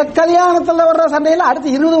அந்த கல்யாணத்துல வர்ற சண்டையில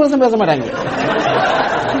அடுத்து 20 வருஷம் பேச மாட்டாங்க.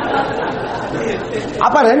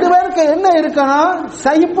 அப்ப 2 பேருக்கு என்ன இருக்கணும்?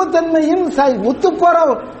 சகிப்புத்தன்மையும் ஒத்துப்போற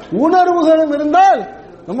உணர்வுகளும் இருந்தால்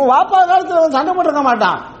நம்ம வாப்பா காலத்துல சண்டை போட்டிருக்க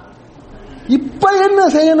மாட்டான். இப்ப என்ன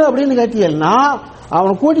செய்யணும் அப்படின்னு கேட்டீங்கன்னா,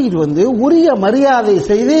 அவனை கூட்டிகிட்டு உரிய மரியாதை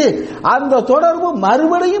செய்து அந்த தொடர்பு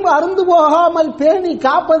மறுபடியும் அருந்து போகாமல் பேணி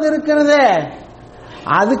காப்பது இருக்கிறதே,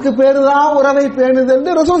 அதுக்கு பேருதான் உறவை பேணுதல்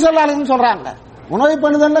என்று ரசூல் ஸல்லல்லாஹு அலைஹி வஸல்லம் சொல்றாங்க. உணவை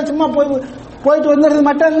பேணுதல் சும்மா போயிட்டு வந்துடுறது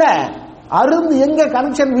மட்டும் இல்ல, அருந்து எங்க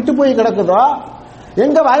கனெக்ஷன் விட்டு போய் கிடக்குதோ,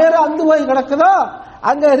 எங்க வயறு அந்து போய் கிடக்குதோ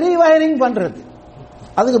அங்க ரீவயரிங் பண்றது,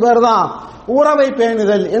 அதுக்கு பேர் தான் உறவை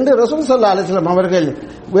பேணுதல் என்று ரசூல் ஸல்லல்லாஹு அலைஹி வஸல்லம் அவர்கள்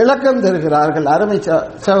விளக்கம் தருகிறார்கள். அருமை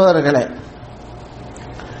சகோதரர்களே,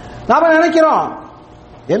 நாம நினைக்கிறோம்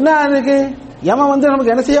என்ன இருக்கு, எவன்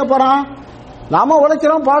நமக்கு என்ன செய்ய போறான், நாம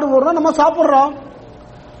உழைக்கிறோம், பாடுபடுறோம், நம்ம சாப்பிடுறோம்,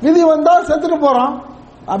 விதி வந்தா செத்துட்டு போறோம்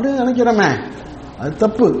அப்படின்னு நினைக்கிறோமே, அது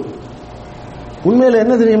தப்பு. உண்மையில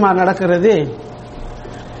என்ன தெரியுமா நடக்கிறது?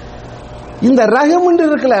 இந்த ரஹம்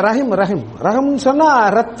இருக்குல்ல, ரஹம் சொன்னா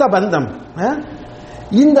ரத்த பந்தம்,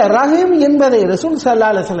 இந்த ரஹீம் என்பதை ரசூல்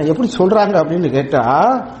ஸல்லல்லாஹு அலைஹி வஸல்லம் எப்படி சொல்றாங்க அப்படின்னு கேட்டா,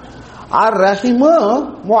 அர் ரஹீமு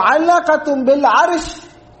முஅல்லகத்தும் பில் அர்ஷ்,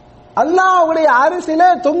 அல்லாஹ்வுடைய அரிசில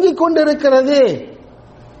தொங்கிக் கொண்டிருக்கிறது.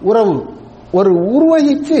 உறவு ஒரு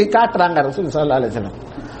உருவகிச்சு காட்டுறாங்க ரசூல் ஸல்லல்லாஹு அலைஹி வஸல்லம்.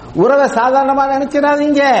 உறவை சாதாரணமா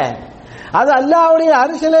நினைச்சிடாதீங்க, அது அல்லாஹ்வுடைய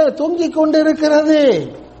அரிசில தொங்கிக் கொண்டிருக்கிறது.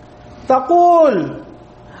 தகூல்,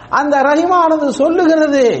 அந்த ரஹீமானது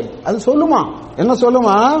சொல்லுகிறது. அது சொல்லுமா, என்ன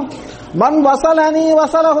சொல்லுமா? மன் வஸலனி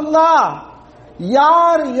வஸலஹுல்லாஹ்,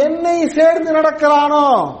 யார் என்னை சேர்ந்து நடக்கிறானோ,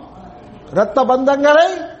 இரத்த பந்தங்களை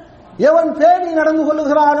எவன் பேணி நடந்து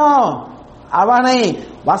கொள்ளுகிறானோ அவனை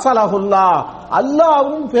வஸலஹுல்லாஹ்,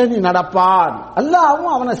 அல்லாஹ்வும் பேணி நடப்பான்,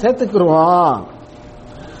 அல்லாஹ்வும் அவனை சேர்த்துக்குருவான்.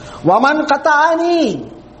 வமன் கதானி,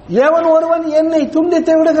 எவன் ஒருவன் என்னை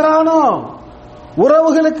துண்டித்து விடுகிறானோ,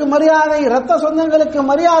 உறவுகளுக்கு மரியாதை, இரத்த சொந்தங்களுக்கு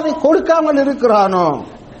மரியாதை கொடுக்காமல் இருக்கிறானோ,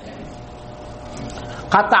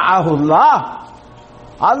 கதஅஹுல்லாஹ்,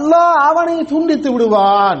 அல்லாஹ் அவனை துண்டித்து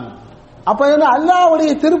விடுவான். அப்ப என்ன,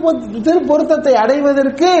 அல்லாஹ்வுடைய திருப்பொருத்தத்தை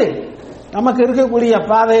அடைவதற்கு நமக்கு இருக்கக்கூடிய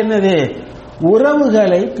பாதை என்னது?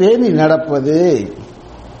 உறவுகளை பேணி நடப்பது.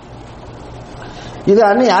 இது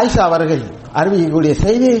அன்னை ஆயிஷா அவர்கள் அறிவிக்கக்கூடிய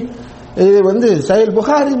செய்தி. இது சஹீஹ்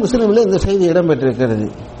புகாரி முஸ்லிம்ல இந்த செய்தி இடம்பெற்றிருக்கிறது.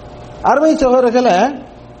 அருமை சகோதரர்களே,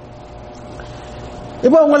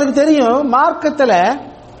 இப்ப உங்களுக்கு தெரியும், மார்க்கத்துல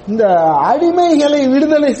இந்த அடிமைகளை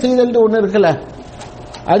விடுதலை செய்தல் ஒண்ணு இருக்குல்ல,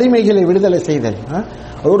 அடிமைகளை விடுதலை செய்தல்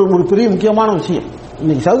ஒரு பெரிய முக்கியமான விஷயம்.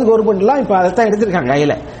 இன்னைக்கு சவுதி கவர்மெண்ட்லாம் இப்ப அதைத்தான் எடுத்திருக்காங்க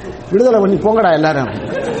கையில, விடுதலை பண்ணி போங்கடா எல்லாரும்.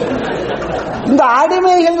 இந்த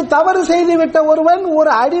அடிமைகள் தவறு செய்து விட்ட ஒருவன்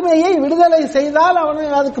ஒரு அடிமையை விடுதலை செய்தால்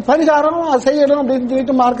அவனுக்கு அதுக்கு பரிகாரம் செய்யணும் அப்படின்னு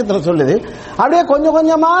சொல்லிட்டு மார்க்கத்தில் சொல்லுது. அப்படியே கொஞ்சம்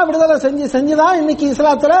கொஞ்சமா விடுதலை செஞ்சுதான் இன்னைக்கு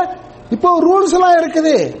இஸ்லாத்துல இப்போ ரூல்ஸ் எல்லாம்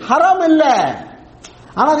இருக்குது. ஹராம் இல்ல,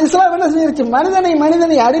 ஆனால் இஸ்லாம் என்ன செஞ்சிருச்சு?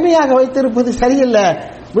 மனிதனை அடிமையாக வைத்திருப்பது சரியில்லை.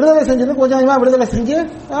 விடுதலை செஞ்சது கொஞ்சம் கொஞ்சமா விடுதலை செஞ்சு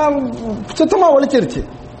சுத்தமா ஒழிச்சிருச்சு.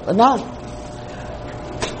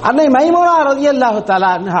 அன்னை மைமூனா ரலியல்லாஹு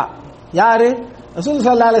தஆலா அன்ஹா, யாரு? ரசூல்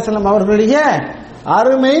ஸல்லல்லாஹு அலைஹி வஸல்லம் அவர்களுடைய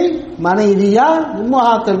அருமை மனைவியா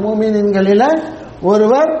உம்மஹாத்துல் முஃமினீன்களில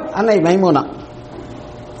ஒருவர் அன்னை மைமூனா.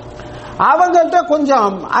 அவங்கள்ட்ட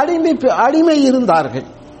கொஞ்சம் அடிமை இருந்தார்கள்.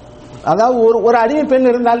 அதாவது ஒரு அடிமை பெண்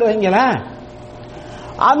இருந்தாலும் வைங்களேன்,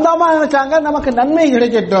 அந்த அம்மா நினைச்சாங்க நமக்கு நன்மை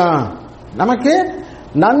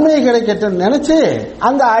கிடைக்கட்டும் நினைச்சு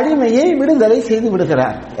அந்த அடிமையை விடுதலை செய்து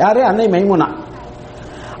விடுகிறார். யாரு? அன்னை மைமூனா.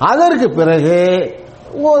 அதற்கு பிறகு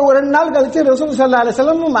ஒரு 2 நாள் கழிச்சு ரசூல் ஸல்லல்லாஹு அலைஹி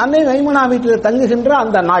வஸல்லம் அன்னை மைமூனா வீட்டில் தங்குகின்ற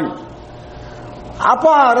அந்த நாள், அப்ப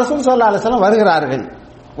ரசூல் ஸல்லல்லாஹு அலைஹி வஸல்லம் வருகிறார்கள்.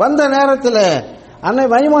 வந்த நேரத்தில் அன்னை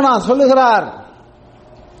மைமூனா சொல்லுகிறார்,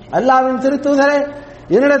 அல்லாஹ்வின் திருத்தூதரே,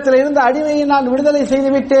 என்னிடத்தில் இருந்த அடிமையை நான் விடுதலை செய்து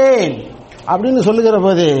விட்டேன் அப்படின்னு சொல்லுகிற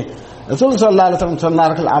போது ரசூல் ஸல்லல்லாஹு அலைஹி வஸல்லம்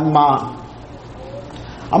சொன்னார்கள்,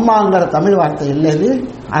 அம்மாங்கிற தமிழ் வார்த்தை இல்லது,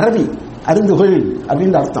 அரபி, அறிந்து கொள்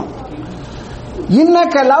அப்படின்னு அர்த்தம்.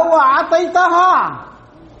 இன்னக லவ் ஆதைதஹா,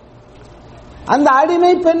 அந்த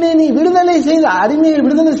அடிமை பெண்ணை நீ விடுதலை செய்த, அடிமையை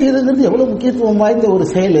விடுதலை செய்தது எவ்வளவு முக்கியத்துவம் வாய்ந்த ஒரு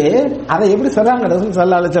செயல். அதை எப்படி சொல்றாங்க ரசூல்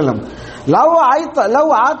ஸல்லல்லாஹு அலைஹி வஸல்லம்?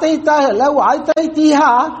 லவ்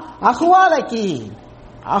ஆதைதிஹா அஹ்வாலகி,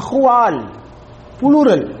 அஹ்வால்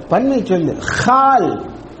புளூரல் பன்மை சொல்லு,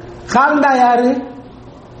 ஹால்டா யாரு?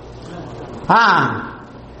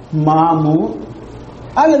 மாமு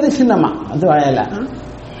அல்லது சின்னம்மா, அது வயல.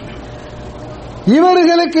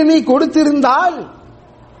 இவர்களுக்கு நீ கொடுத்திருந்தால்,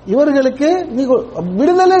 இவர்களுக்கு நீ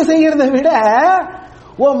விடுதலை செய்கிறதை விட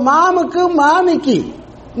உன் மாமுக்கு மாமிக்கு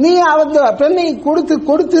நீ அந்த பெண்ணை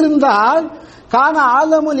கொடுத்திருந்தால் காண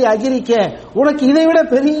ஆலமொழி அஜிரிக்க, உனக்கு இதை விட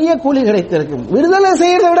பெரிய கூலி கிடைத்திருக்கும். விடுதலை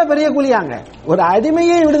செய்யறதை விட பெரிய கூலியாங்க ஒரு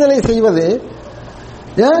அடிமையை விடுதலை செய்வது.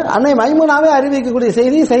 அன்னை மைமூனாவே அறிவிக்கக்கூடிய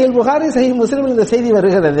செய்தி, சஹீஹ் புகாரி சஹீஹ் முஸ்லிம் இந்த செய்தி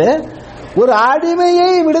வருகிறது. ஒரு அடிமையை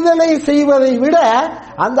விடுதலை செய்வதை விட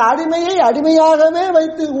அந்த அடிமையை அடிமையாகவே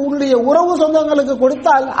வைத்து உன்னுடைய உறவு சொந்தங்களுக்கு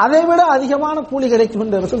கொடுத்தால் அதை விட அதிகமான கூலி கிடைக்கும்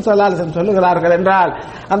என்று ரசூல் ஸல்லல்லாஹு அலைஹி வஸல்லம் சொல்லுகிறார்கள். என்றால்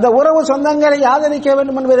அந்த உறவு சொந்தங்களை ஆதரிக்க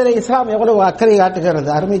வேண்டும் என்பதில் இஸ்லாம் எவ்வளவு அக்கறை காட்டுகிறது.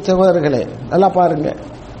 அருமை சகோதரர்களே, நல்லா பாருங்க.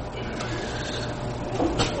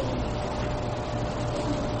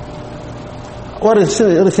 ஒரு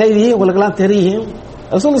செய்தி உங்களுக்கு எல்லாம் தெரியும்.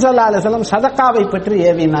 ரசூல் ஸல்லல்லாஹு அலைஹி வஸல்லம் சதக்காவை பற்றி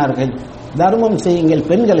ஏவினார்கள், தர்மம் செய்யுங்கள்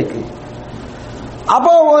பெண்களுக்கு.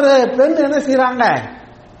 அப்போ ஒரு பெண் என்ன செய்யறாங்க,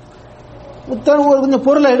 கொஞ்சம்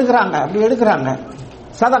பொருளை எடுக்கிறாங்க, அப்படி எடுக்கிறாங்க,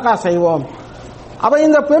 சதக்கா செய்வோம். அப்ப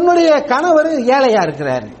இந்த பெண்ணுடைய கணவர் ஏழையா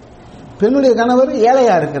இருக்கிறாரு,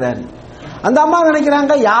 அந்த அம்மா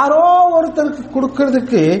நினைக்கிறாங்க யாரோ ஒருத்தருக்கு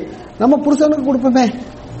கொடுக்கறதுக்கு நம்ம புருஷனுக்கு கொடுப்போமே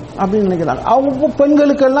அப்படின்னு நினைக்கிறாங்க. அவங்க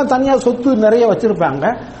பெண்களுக்கு எல்லாம் தனியா சொத்து நிறைய வச்சிருப்பாங்க,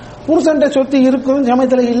 புருஷன்ட சொத்து இருக்கும்,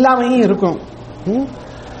 சமயத்தில் இல்லாமையும் இருக்கும்.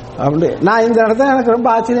 அப்படி நான் இந்த இடத்துல எனக்கு ரொம்ப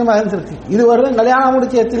ஆச்சரியமா இருந்திருக்கு. இதுவரையும் கல்யாணம்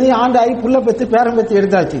முடிச்சு எத்தனையும் ஆண்டு ஆகி புள்ள பெற்று பேரம் பெற்று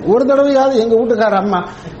எடுத்தாச்சு. ஒரு தடவையாவது எங்க வீட்டுக்கார அம்மா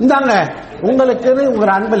இந்தாங்க உங்களுக்கு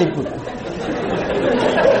ஒரு அன்பளிப்பு,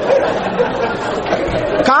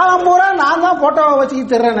 காலம் பூரா நான் தான் போட்டோவை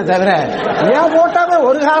வச்சுக்கிட்டு தர்றேன்னு தவிர ஏன் போட்டோவே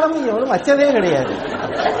ஒரு காலமும் எவரும் வச்சதே கிடையாது.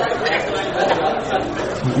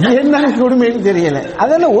 என்ன குடும்பம்னு தெரியல.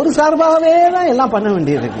 அதெல்லாம் ஒரு சார்பாகவே தான் எல்லாம் பண்ண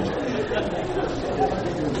வேண்டியது இருக்கு.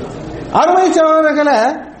 அருமை சகோதரர்களை,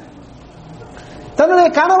 தன்னுடைய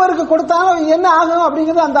கணவருக்கு கொடுத்தாலும் என்ன ஆகும்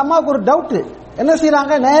அப்படிங்கிறது அந்த அம்மாவுக்கு ஒரு டவுட். என்ன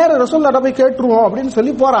செய்யறாங்க, நேர ரசூலுல்லாஹ் போய் கேட்டுருவோம் அப்படின்னு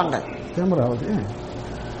சொல்லி போறாங்க.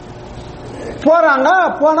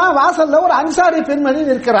 போனா வாசல்ல ஒரு அன்சாரி பெண்மணி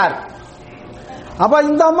இருக்கிறார். அப்ப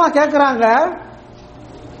இந்த அம்மா கேட்கிறாங்க,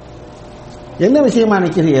 என்ன விஷயமா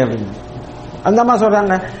நிக்கிறீங்க அப்படின்னு. அந்த அம்மா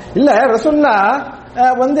சொல்றாங்க, இல்ல ரசூலுல்லாஹ்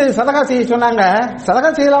சதகா செய்ய சொன்னாங்க, சதகா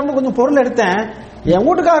செய்யலாம்னு கொஞ்சம் பொருள் எடுத்தேன், என்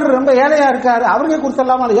வீட்டுக்காரர் ரொம்ப ஏழையா இருக்காரு, அவருக்கே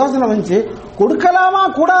கொடுத்துடலாமா யோசனை வந்துச்சு, கொடுக்கலாமா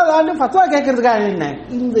கூடாதான்னு ஃபத்வா கேட்கறதுக்காக என்ன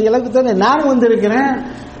இந்த இலக்கு தானே நான் வந்திருக்கிறேன்.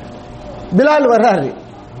 பிலால் வர்றாரு.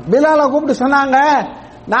 பிலாலை கூப்பிட்டு சொன்னாங்க,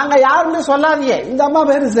 நாங்க யாருன்னு சொல்லாதீங்க, இந்த அம்மா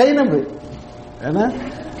பேரு ஜைனப்,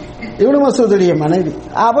 இப்னு மஸ்ஊதுடைய மனைவி.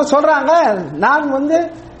 அப்ப சொல்றாங்க, நான்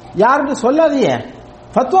யாருன்னு சொல்லாதீங்க,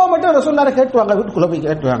 ஃபத்வா மட்டும் ரசூலுல்லாஹ் கேட்டுவாங்க, வீட்டுக்குள்ள போய்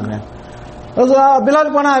கேட்டுவாங்க.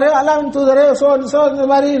 பிலால் போனாரு, அல்லாஹ்வின் தூதரே இந்த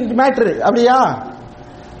மாதிரி மேட்ரு அப்படியா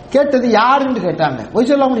கேட்டது யாருன்னு கேட்டாங்க. போய்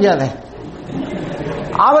சொல்ல முடியாத.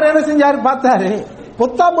 அவர் என்ன செஞ்சாரு பார்த்தாரு,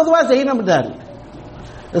 பொதுவா ஜைனப்தாரு.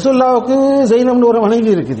 ரசூலுல்லாஹ்வுக்கு ஜைனப்னு ஒரு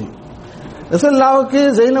மனைவி இருக்குது, ரசூலுல்லாஹ்வுக்கு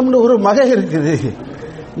ஜைனப்னு ஒரு மகன் இருக்குது,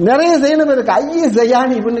 நிறைய ஜைனப் இருக்கு. ஐய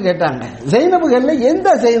ஜயானி இப்படின்னு கேட்டாங்க. ஜைனபுகள்ல எந்த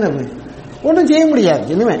ஜைனப் ஒன்றும் செய்ய முடியாது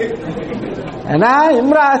இனிமே.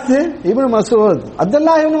 இம்ராத் இப்னு மஸ்ஊத்,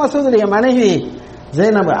 அப்துல்லாஹ் இப்னு மஸ்ஊதுடைய மனைவி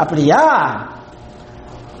ஜைனப். அப்படியா,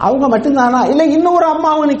 அவங்க மட்டும்தானா? இல்ல இன்னொரு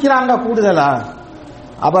அம்மாவும் நிக்கிறாங்க கூடுதலா.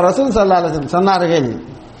 அப்ப ரசூல் ஸல்லல்லாஹு அலைஹி வஸல்லம் சொன்னார்கள்,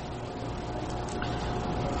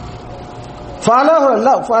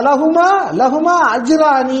 லஹுமா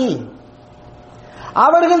அஜ்ரானி,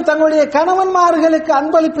 அவர்கள் தங்களுடைய கணவன்மார்களுக்கு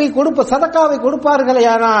அன்பளிப்பை சதக்காவை கொடுப்பார்களே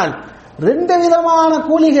ஆனால் 2 விதமான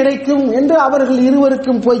கூலி கிடைக்கும் என்று அவர்கள்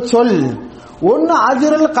இருவருக்கும் போய் சொல். ஒன்னு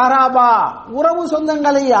அஜ்ருல் கராபா, உறவு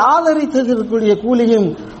சொந்தங்களை ஆதரித்ததற்குரிய கூலியும்,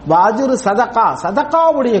 அஜ்ரு சதகா,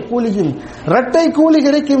 சதகாவுடைய கூலியும், இரட்டை கூலி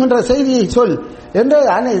கிடைக்கும் என்ற செய்தியை சொல் என்று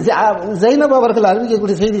ஜைனப் அவர்கள்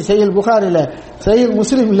அறிவிக்கக்கூடிய செய்தி சஹீஹ் புகாரில, சஹீஹ்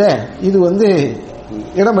முஸ்லிம்ல இது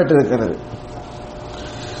இடம்பெற்றிருக்கிறது.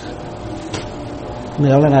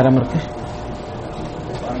 எவ்வளவு நேரம்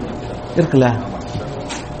இருக்குல்ல?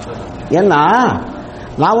 ஏன்னா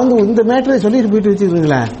நான் இந்த மேட்டரை சொல்லிட்டு போயிட்டு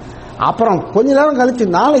வச்சிருக்கீங்களேன், அப்புறம் கொஞ்ச நேரம் கழிச்சு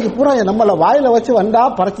நாளைக்கு பூரா நம்மள வாயில வச்சு வந்தா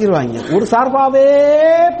பறக்கிடுவாங்க, ஒரு சார்பாவே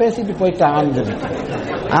பேசிட்டு போயிட்டாங்க.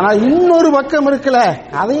 ஆனா இன்னொரு பக்கம் இருக்குல்ல,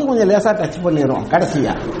 அதையும் கொஞ்சம் லேசா டச் பண்ணிடுவோம்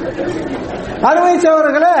கடைசியா. அருமை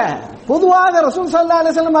சகோதரர்களே, பொதுவாக ரசூல் ஸல்லல்லாஹு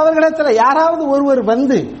அலைஹி வஸல்லம் அவர்களிடத்தில் யாராவது ஒருவர்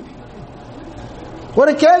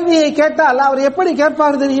ஒரு கேள்வியை கேட்டால் அவர் எப்படி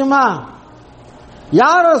கேட்பார் தெரியுமா?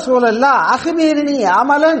 யா ரசூலல்லாஹ் அக்பிர்னி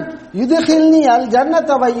அமலன் யுத்கில்னி அல்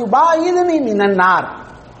ஜன்னத வ யுபாயிதுனி மினன் நார்.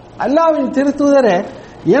 அல்லாஹ்வின் திருத்தூதரே,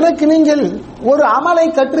 எனக்கு நீங்கள் ஒரு அமலை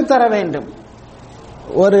கற்றுத்தர வேண்டும்,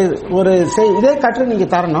 ஒரு இதை கற்று நீங்க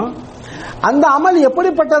தரணும். அந்த அமல்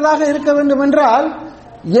எப்படிப்பட்டதாக இருக்க வேண்டும் என்றால்,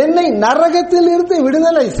 என்னை நரகத்தில் இருந்து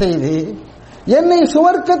விடுதலை செய்து என்னை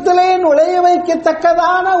சுவர்க்கத்திலே நுழைய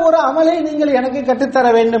வைக்கத்தக்கதான ஒரு அமலை நீங்கள் எனக்கு கற்றுத்தர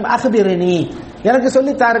வேண்டும். அக்பிர்னி, எனக்கு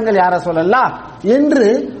சொல்லி தாருங்கள் யா ரசூலல்லாஹ் என்று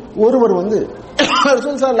ஒருவர்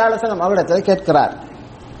ரசூல் ஸல்லல்லாஹு அலைஹி வஸல்லம் அவரிடத்தில் கேட்கிறார்.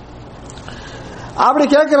 அப்படி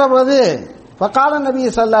கேட்கிற போது ஃபகால நபி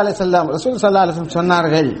ஸல்லல்லாஹு அலைஹி வஸல்லம், ரசூல் ஸல்லல்லாஹு அலைஹி வஸல்லம்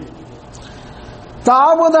சொன்னார்கள்,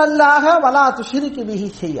 தாபுதல்லாஹ வலா துஷ்ரிகு பிஹி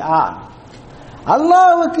ஷைஆ,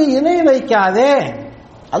 அல்லாஹ்வுக்கு இணை வைக்காதே,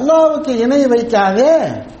 அல்லாஹ்வுக்கு இணை வைக்காதே,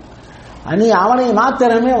 நீ அவனை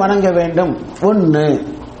மாத்திரமே வணங்க வேண்டும். ஒன்று.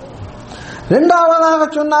 இரண்டாவதாக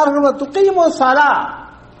சொன்னார்கள், துகீமு ஸலா,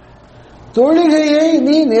 தொழுகையை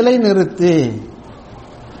நீ நிலைநிறுத்து.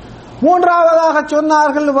 மூன்றாவதாக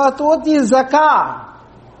சொன்னார்கள், வதூதி ஸகா,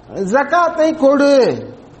 ஜகாத்தை கொடு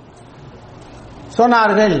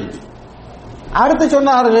சொன்னார்கள். அடுத்து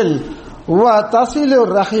சொன்னார்கள், வதஸிலு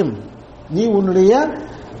ரஹீம், நீ உன்னுடைய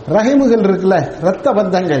ரஹீமுகள் இருக்குல்ல, இரத்த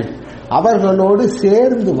பந்தங்கள், அவர்களோடு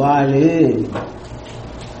சேர்ந்து வாழு.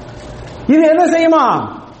 இது என்ன செய்யுமா?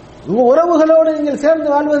 உறவுகளோடு நீங்கள் சேர்ந்து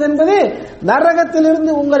வாழ்வது என்பது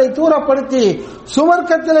நரகத்திலிருந்து உங்களை தூரப்படுத்தி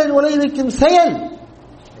சுவர்க்கத்திலே நுழைவிக்கும் செயல்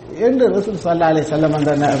என்று ரசூல் ஸல்லல்லாஹு அலைஹி வஸல்லம்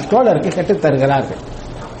அந்த தோழருக்கு கற்றுத் தருகிறார்கள்.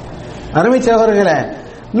 அருமை சகோதரர்களே,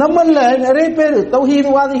 நம்மள நிறைய பேர்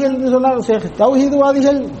தௌஹீதுவாதிகள் என்று சொன்னாங்க.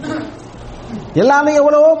 தௌஹீதுவாதிகள் எல்லாமே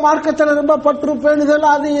எவ்வளவோ மார்க்கத்தில் ரொம்ப பற்று பேணுதல்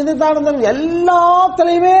அது இது தாழ்ந்தல்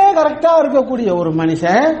எல்லாத்திலையுமே கரெக்டா இருக்கக்கூடிய ஒரு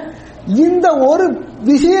மனுஷன் இந்த ஒரு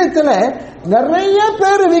விஷயத்துல நிறைய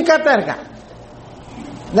பேர் வீக்காத்தான் இருக்காங்க.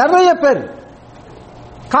 நிறைய பேர்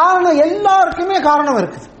காரணம் எல்லாருக்குமே காரணம்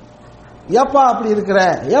இருக்குது. ஏப்பா அப்படி இருக்கிற,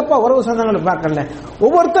 ஏப்பா உறவு சொந்தங்களை பார்க்கல,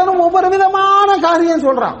 ஒவ்வொருத்தரும் ஒவ்வொரு விதமான காரியம்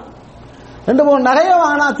சொல்றான். 2-3 நகையை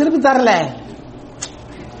வாங்கினா திருப்பி தரல,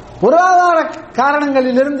 பொருளாதார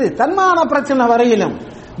காரணங்களிலிருந்து தன்மான பிரச்சனை வரையிலும்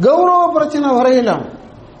கௌரவ பிரச்சனை வரையிலும்.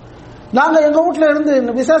 நாங்க எங்க வீட்டுல இருந்து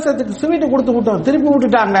விசேஷத்துக்கு ஸ்வீட் கொடுத்து விட்டோம், திருப்பி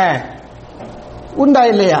விட்டுட்டாங்க, உண்டா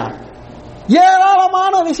இல்லையா?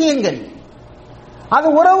 ஏராளமான விஷயங்கள். அது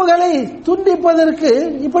உறவுகளை துண்டிப்பதற்கு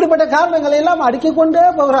இப்படிப்பட்ட காரணங்களை எல்லாம் அடுக்கிக் கொண்டே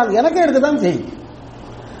போகிறார்கள். எனக்கு இருக்குதான் செய்யும்,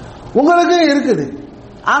 உங்களுக்கு இருக்குது.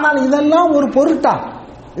 ஆனால் இதெல்லாம் ஒரு பொருட்டா?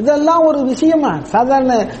 இதெல்லாம் ஒரு விஷயமா?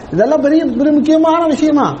 சாதாரண இதெல்லாம் பெரிய முக்கியமான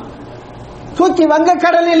விஷயமா? தூக்கி வங்க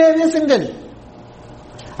கடலிலே வீசுங்கள்,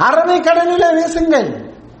 அரபி கடலிலே வீசுங்கள்,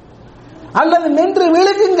 அல்லது நின்று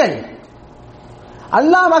விழுக்குங்கள்.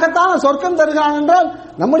 அல்லாஹ் மகத்தான சொர்க்கம் தருகிறான் என்றால்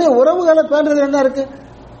நம்முடைய உறவுகளை பேணுறது என்ன இருக்கு?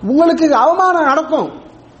 உங்களுக்கு அவமானம் நடக்கும்.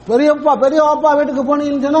 பெரியப்பா பெரியவாப்பா வீட்டுக்கு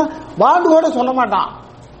போனீங்கன்னு சொன்னா வாழ்ந்து கூட சொல்ல மாட்டான்,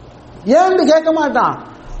 ஏன்னு கேட்க மாட்டான்.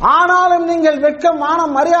 ஆனாலும் நீங்கள் வெட்கம்,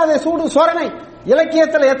 மானம், மரியாதை, சூடு, சொரணை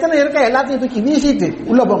இலக்கியத்தில் எத்தனை இருக்க எல்லாத்தையும் தூக்கி வீசிட்டு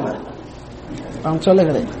உள்ள போங்க. நான்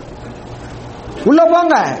சொல்லுகிறேன், உள்ள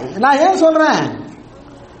போங்க. நான் ஏன் சொல்றேன்?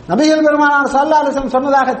 நபிகள் பெருமானார் ஸல்லல்லாஹு அலைஹி வஸல்லம்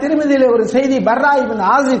சொன்னதாக திருமதியிலே ஒரு செய்தி, பர்ரா இப்னு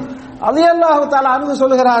ஆஸிப் ரலியல்லாஹு தஆலா அன்ஹு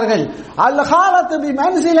சொல்லுகிறார்கள், அல் காலத்து பி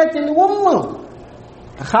மன்சிலத்தில் உம்மு.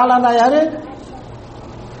 காலனா யாரு?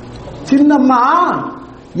 சின்னம்மா.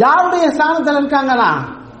 யாருடைய ஸ்தானத்தில் இருக்காங்களா?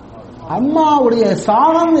 அம்மாவுடைய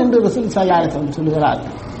ஸ்தானம் என்று ரசூல் ஸல்லல்லாஹு அலைஹி வஸல்லம் சொல்லுகிறார்.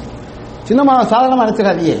 சின்னம்மாவை சாதாரணமா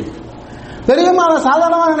நினைச்சிடாதீங்க, பெரியம்மாவை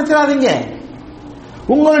சாதாரணமா நினைச்சிடாதீங்க.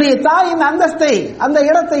 உங்களுடைய தாயின் அந்தஸ்தை, அந்த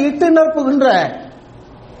இடத்தை இட்டு நிரப்புகின்ற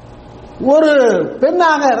ஒரு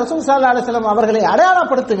பெண்ணாக ரசூல் ஸல்லல்லாஹு அலைஹி வஸல்லம் அவர்களை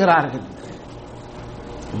அடையாளப்படுத்துகிறார்கள்.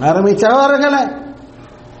 அருமை சகோதரர்களே,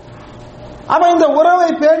 அப்ப இந்த உறவை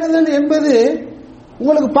பேணுதல் என்பது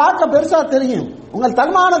உங்களுக்கு பார்க்க பெருசா தெரியும், உங்கள்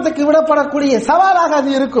தன்மானத்துக்கு விடப்படக்கூடிய சவாலாக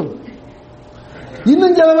அது இருக்கும்.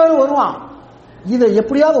 இன்னும் சில பேர் வருவான், இதை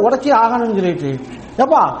எப்படியாவது உடச்சி ஆகணும்னு சொல்லிட்டு,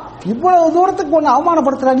 எப்பா இவ்வளவு தூரத்துக்கு ஒண்ணு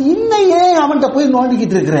அவமானப்படுத்துறாரு, இன்னும் ஏன் அவன்கிட்ட போய்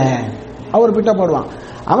நோண்டிக்கிட்டு இருக்கிற, அவர் பிட்ட போடுவான்.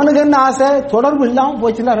 அவனுக்கு என்ன ஆசை? தொடர்பு இல்லாம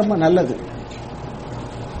போச்சுன்னா ரொம்ப நல்லது.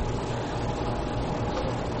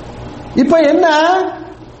 இப்ப என்ன,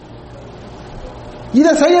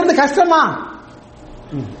 இதை செய்யறது கஷ்டமா?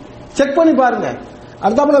 செக் பண்ணி பாருங்க.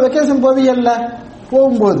 அடுத்தாப்புல வெக்கேஷன் போவீங்கல்ல,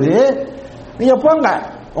 போகும்போது நீங்க போங்க,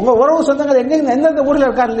 உங்க உறவு சொந்தங்கள் எங்க எந்தெந்த ஊர்ல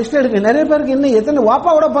இருக்காரு லிஸ்ட் எடுங்க. நிறைய பேருக்கு இன்னும் எத்தனை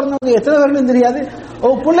வாப்பாவோட பிறந்தவங்க எத்தனை பேருன்னு தெரியாது.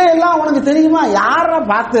 பிள்ளை எல்லாம் உனக்கு தெரியுமா? யார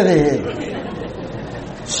பார்த்தது?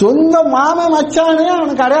 சொந்த மாம மச்சானே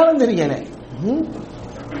அவனுக்கு அடையாளம் தெரியல.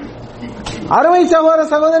 அருமை சகோதர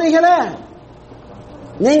சகோதரிகளே,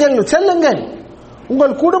 நீங்கள் செல்லுங்கள்,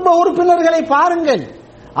 உங்கள் குடும்ப உறுப்பினர்களை பாருங்கள்,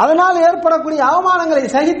 அதனால் ஏற்படக்கூடிய அவமானங்களை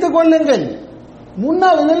சகித்துக் கொள்ளுங்கள்,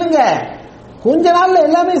 முன்னால் நில்லுங்க. கொஞ்ச நாள்ல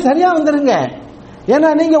எல்லாமே சரியா வந்துருங்க. ஏன்னா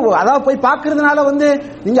நீங்க அதாவது போய் பாக்குறதுனால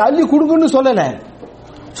நீங்க அள்ளி கொடுங்கன்னு சொல்லல,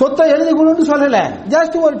 சொத்தை எழுதி கொடுன்னு சொல்லல,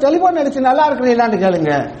 ஜஸ்ட் ஒரு டெலிபோன் அடிச்சு நல்லா இருக்கிறீங்களான்னு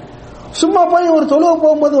கேளுங்க. சும்மா போய் ஒரு தொழுவ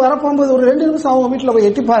போகும்போது வரப்போகும்போது ஒரு 2 நிமிஷம் அவங்க வீட்டுல போய்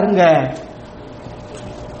எட்டி பாருங்க.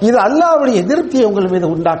 இது அல்லாஹ்வுடைய எதிர்ப்பியை உங்கள் மீது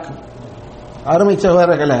உண்டாக்கும். அருமை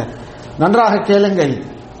சகோதரர்களே, நன்றாக கேளுங்கள்.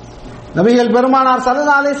 நபிகள் பெருமானார்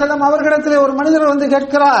ஸல்லல்லாஹு அலைஹி வஸல்லம் அவர்களிடத்திலே ஒரு மனிதர்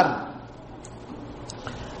கேட்கிறார்.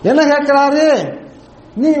 என்ன கேட்கிறாரு?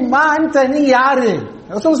 நீ நீ யாரு?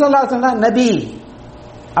 ரசூல் ஸல்லல்லாஹு அலைஹி வஸல்லம் நபி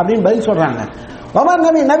அப்படின்னு பதில் சொல்றாங்க. வமன்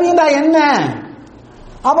நபி, நபினா என்ன?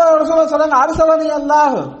 அப்ப ரசூல் சொல்றாங்க, அர்ஸலனி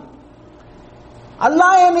அல்லாஹ்,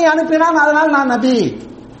 அல்லாஹ் என்னை அனுப்பினான், அதனால நான் நபி.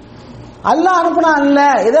 அல்லாஹ் அனுப்பினா இல்ல,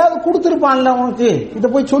 ஏதாவது கொடுத்திருப்பான்ல உனக்கு, இத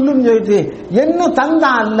போய் சொல்லுன்னு சொல்லிட்டு என்ன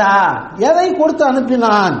தந்தான் அல்லாஹ்? எதை கொடுத்து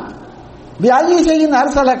அனுப்பினான்? பி அலி ஷைஇன்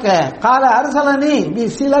அர்ஸலக கால அர்ஸலனி பி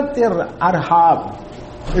சிலத்திர் அர்ஹாம்.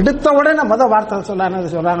 எடுத்த உடனே வார்த்தை சொல்றாங்க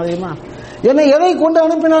தெரியுமா? என்னை எதை கொண்டு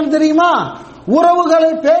அனுப்பினான் தெரியுமா?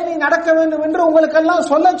 உறவுகளை பேணி நடக்க வேண்டும் என்று உங்களுக்கெல்லாம்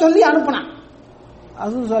சொல்ல சொல்லி அனுப்பினான்.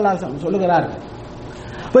 அது சொல்லுகிறார்கள்.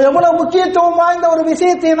 இப்ப எவ்வளவு முக்கியத்துவம் வாய்ந்த ஒரு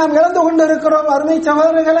விஷயத்தை நாம் இழந்து கொண்டு இருக்கிறோம் அருமை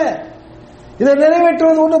சகோதரர்களே. இதை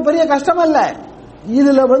நிறைவேற்றுவது ஒன்றும் பெரிய கஷ்டம் அல்ல.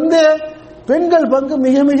 இதுல பெண்கள் பங்கு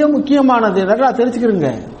மிக மிக முக்கியமானது, நல்லா தெரிஞ்சுக்கிறீங்க.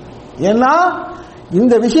 ஏன்னா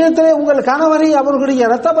இந்த விஷயத்திலே உங்கள் கணவரை அவர்களுடைய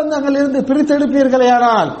இரத்த பந்தங்கள் இருந்து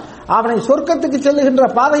பிரித்தெடுப்பீர்களேயானால் அவனை சொர்க்கத்துக்கு செல்லுகின்ற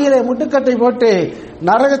பாதையிலே முட்டுக்கட்டை போட்டு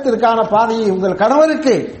நரகத்திற்கான பாதையை உங்கள்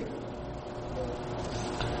கணவருக்கு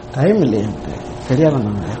டைம் இல்லையா? சரியா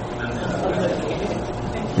வந்தாங்க.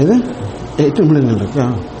 இது 8 நிமிடங்கள் இருக்கு.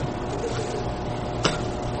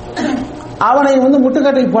 அவனை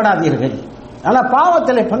முட்டுக்கட்டை போடாதீர்கள், ஆனா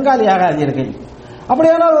பாவத்திலே பங்காளி ஆகாதீர்கள்.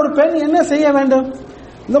 அப்படியானால் ஒரு பெண் என்ன செய்ய வேண்டும்?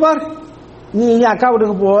 இந்த மாதிரி நீ அக்கா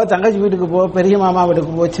வீட்டுக்கு போ, தங்கச்சி வீட்டுக்கு போ, பெரிய மாமா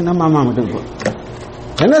வீட்டுக்கு போ, சின்ன மாமா வீட்டுக்கு போ.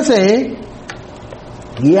 என்ன செய்,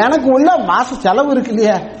 எனக்கு உள்ள மாச செலவு இருக்கு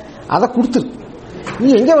இல்லையா, அதை கொடுத்து நீ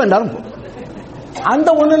எங்க வேண்டாலும் போ. அந்த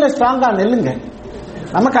ஒண்ணுல ஸ்ட்ராங்கா நெல்லுங்க,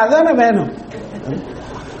 நமக்கு அதானே வேணும்.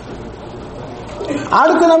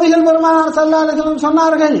 அடுத்த நபிகள் பெருமானார் ஸல்லல்லாஹு அலைஹி வஸல்லம்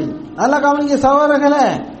சொன்னார்கள், நல்ல கவனிக்க சகோதரர்களே,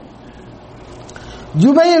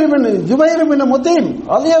 ஜுபைர் பின் முத்தீம்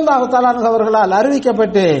ரலியல்லாஹு தஆலா அன்ஹு அவர்களால்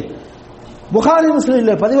அறிவிக்கப்பட்டு புகாரி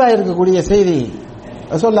முஸ்லிம்ல பதிவாயிருக்கக்கூடிய செய்தி.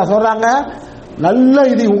 ரசூலுல்லாஹ் சொல்றாங்க, நல்ல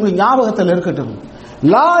இது உங்க ஞாபகத்தில் இருக்கட்டும்,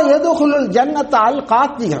 லா யதுகுலுல் ஜன்னத அல்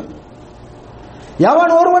காத்திய,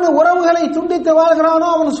 எவன் ஒருவன் உறவுகளை துண்டித்து வாழ்கிறானோ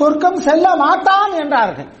அவன் சொர்க்கம் செல்ல மாட்டான்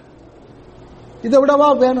என்றார்கள். இதை விடவா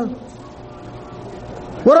வேணும்?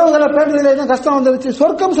 உறவுகளை பேணுவதில் கஷ்டம் வந்துருச்சு,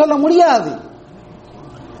 சொர்க்கம் சொல்ல முடியாது.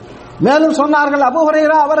 மேலும் சொன்னார்கள், அபூ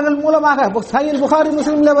ஹுரைரா அவர்கள் மூலமாக சஹீஹ் புகாரி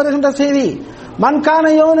முஸ்லிம்ல வருகின்ற செய்தி, மன் கான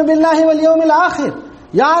யுமினு பில்லாஹி வல் யௌமில் ஆகிர்,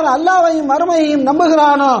 யார் அல்லாஹ்வையும் மறுமையையும்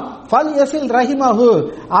நம்புகிறானோ ஃபல் யஸில் ரஹிமஹு,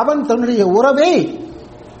 அவன் தன்னுடைய உறவை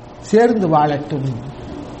சேர்ந்து வாழட்டும்.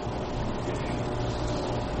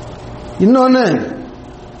 இன்னொன்னு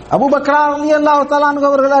அபூபக்கர் ரலியல்லாஹு தஆலா அன்ஹு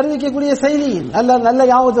அவர்கள் அறிவிக்கக்கூடிய செய்தி, நல்ல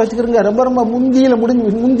ஞாபகத்தை வச்சுக்கிறீங்க. ரொம்ப ரொம்ப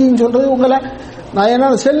முந்தின்னு சொல்றது உங்களை நான்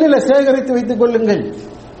என்ன செல்லில சேகரித்து வைத்துக் கொள்ளுங்கள்.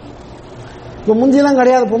 இப்ப முந்திலாம்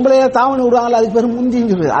கிடையாது, பொம்பளையா தாவணி விடுவாங்களா, அதுக்கு பேர்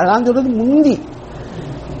முந்தின்னு சொல்றது. நான் சொல்றது முந்தி.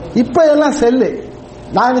 இப்ப எல்லாம் செல்லு.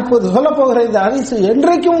 நான் இப்போது சொல்ல போகிற இந்த ஹதீஸ்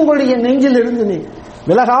என்றைக்கும் உங்களுடைய நெஞ்சில் இருந்து நீ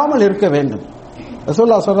விலகாமல் இருக்க வேண்டும்.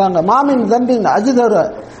 ரசூலுல்லாஹ் சொல்றாங்க, மாமின் தம்பின் அஜிதர்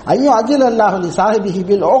ஐயோ அஜில் அல்லாஹ் லி சாஹிபிஹி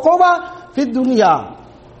பில் உகூபா ஃபித் துன்யா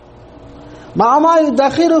மாமா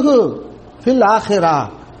யதஹிருஹு ஃபில் ஆখিরা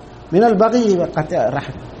மினல் பகி வ கத்இ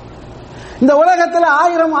ரஹம். இந்த உலகத்தில்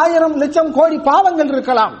 1000 லட்சம் கோடி பாவங்கள்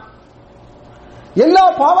இருக்கலாம். எல்லா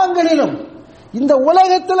பாவங்களிலும் இந்த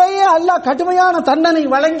உலகத்திலேயே அல்லாஹ் கடுமையான தண்டனை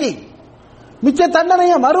வழங்கி மிச்ச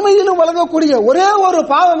தண்டனையை மறுமையிலும் வழங்கக்கூடிய ஒரே ஒரு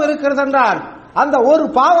பாவம் இருக்கிறது என்றால் அந்த ஒரு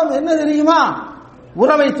பாவம் என்ன தெரியுமா?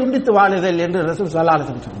 உறவை துண்டித்து வாழுதல் என்று ரசூல் ஸல்லல்லாஹு அலைஹி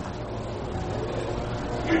வஸல்லம் சொன்னார்.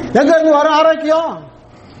 எங்க இருந்து வரும் ஆரோக்கியம்?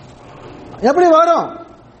 எப்படி வரும்?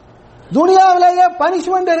 துனியாவிலேயே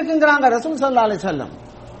பனிஷ்மெண்ட் இருக்குங்கிறாங்க ரசூல் ஸல்லல்லாஹு அலைஹி வஸல்லம்.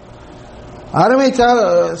 அருமை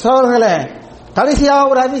சகோதரர்களே, கடைசியாக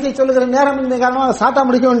ஒரு ஹதீஸை சொல்லுகிற நேரம் இந்த காரணமாக சாட்டா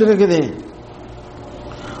முடிக்க வேண்டியிருக்குது.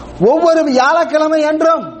 ஒவ்வொரு வியாழக்கிழமை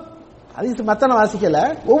என்றும் ஹதீஸ் மத்தன வாசிக்கல,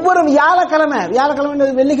 ஒவ்வொரு வியாழக்கிழமை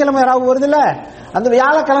வெள்ளிக்கிழமை ராவு வருது இல்ல, அந்த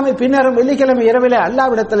வியாழக்கிழமை பின்னரும் வெள்ளிக்கிழமை இரவிலே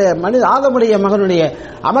அல்லாஹ்விடத்திலே மனித ஆதமுடைய மகனுடைய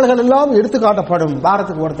அமல்கள் எல்லாம் எடுத்து காட்டப்படும்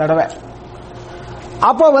வாரத்துக்கு ஒரு தடவை.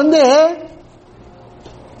 அப்ப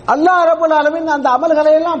அல்லாஹ் ரப்பல் ஆலமீன் அந்த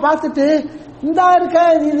அமல்களை எல்லாம் பார்த்துட்டு, இந்த இருக்க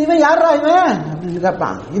இவன் யாரா இவன் அப்படின்னு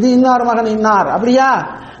கேட்பான். இது இன்னார் மகன் இன்னார், அப்படியா?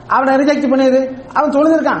 அவனை ரிஜெக்ட் பண்ணிடு. அவன்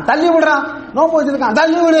தொழுதிருக்கான், தள்ளி விடுறான். நோம்பு வச்சிருக்கான்,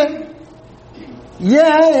 தள்ளி விடு.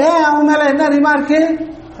 ஏன் அவன் மேல என்ன ரிமார்க்கு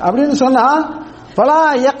அப்படின்னு சொன்னா, பலா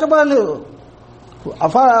யக்பலு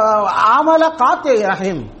அமல காத்தி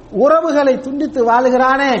ரஹீம், உறவுகளை துண்டித்து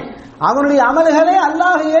வாழுகிறானே அவனுடைய அமல்களை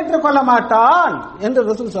அல்லாஹ் ஏற்றுக்கொள்ள மாட்டான் என்று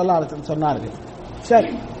ரசூல் ஸல்லல்லாஹு அலைஹி வஸல்லம் சொன்னார்கள்.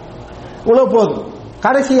 சரி, உள்ள போதும்.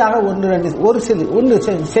 கடைசியாக ஒரு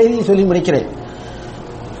செய்தி சொல்லி முடிக்கிறேன்.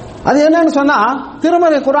 அது என்னன்னு சொன்னா,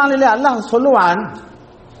 திருமறை குர்ஆனிலே அல்லாஹ் சொல்லுவான்,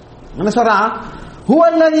 என்ன சொல்றான்?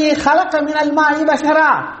 ஹுவல்லதீ خلق من الماء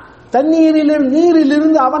بشرا,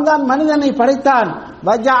 நீரிலிருந்து அவன்தான் மனிதனை படைத்தான்.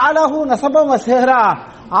 வஜஅலஹு நஸபன் வஸஹரா,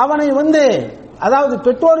 அவனை அதாவது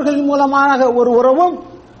பெற்றோர்களின் மூலமாக ஒரு உறவும்,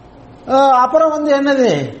 அப்புறம்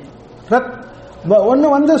என்னது,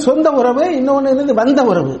 ஒன்னு சொந்த உறவு, இன்னொன்னு வந்த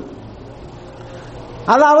உறவு,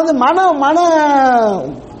 அதாவது மன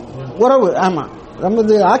உறவு. ஆமா, நம்ம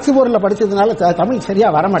ஆக்சிபோர்ட்ல படிச்சதுனால தமிழ் சரியா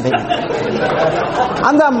வர மாட்டேங்குது.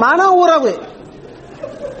 அந்த மன உறவு,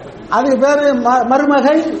 அதுக்கு பேரு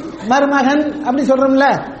மருமகன் அப்படி சொல்றோம்ல,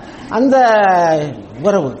 அந்த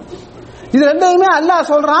உறவு. இது ரெண்டையுமே அல்லாஹ்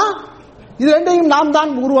சொல்றான், இது ரெண்டையும் நாம்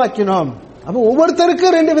தான் உருவாக்கினோம். அப்ப ஒவ்வொருத்தருக்கு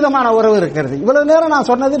 2 விதமான உறவு இருக்கிறது. இவ்வளவு நேரம் நான்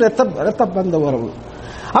சொன்னது ரத்த பந்த உறவு.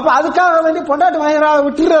 அப்ப அதுக்காக வேண்டி பொண்டாட்டி மகராக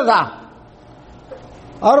விட்டுறதா?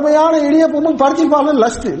 அருமையான இடியப்பமும் பருத்திப்பாலும்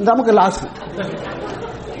லஸ்ட், நமக்கு லாஸ்ட்.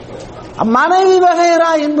 மனைவி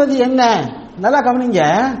வகைரா என்பது என்ன? நல்லா கவனிங்க.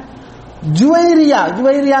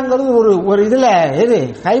 ஜுவைரியாங்கிறது ஒரு இதுல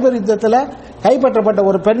கைபர் யுத்தத்துல கைப்பற்றப்பட்ட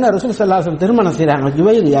ஒரு பெண்ணை ரசூல் ஸல்லல்லாஹு அலைஹி வஸல்லம் திருமணம் செய்றாங்க.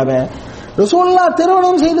 ஜுவைரியாவை ரசூலுல்லாஹ்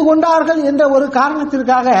திருமணம் செய்து கொண்டார்கள் என்ற ஒரு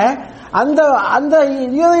காரணத்திற்காக அந்த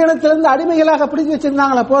இடத்திலிருந்து அடிமைகளாக பிடித்து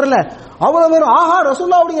வச்சிருந்தாங்களே போர்ல, அவ்வளவு பேரும் ஆஹா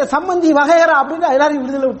ரசூலுல்லாஹ்வுடைய சம்பந்தி வகைரா அப்படின்னு எல்லாரையும்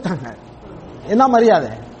விடுதலை விட்டாங்க. என்ன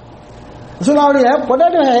மரியாதை! ரசூலுல்லாஹ்வுடைய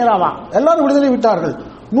பொண்டாட்டி வகைராவா எல்லாரும் விடுதலை விட்டார்கள்.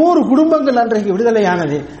 100 குடும்பங்கள் அன்றைக்கு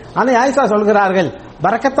விடுதலையானது. அன்னை ஆயிஷா சொல்கிறார்கள்,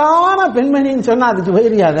 பரக்கத்தான பெண்மணின்னு சொன்னா அதுக்கு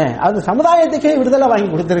வேறியாத, அது சமுதாயத்துக்கே விடுதலை வாங்கி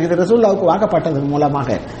கொடுத்திருக்கிறது ரசூலுல்லாஹ்வுக்கு வாக்கப்பட்டதன் மூலமாக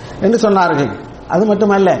என்று சொன்னார்கள். அது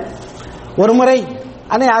மட்டுமல்ல, ஒரு முறை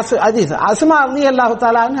அன்னை அஸ்மா ரலியல்லாஹு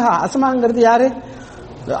தஆலா அன்ஹா, அஸ்மாங்கிறது யாரு?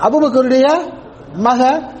 அபூபக்கருடைய மக,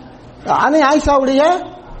 அன்னை ஆயிஷாவுடைய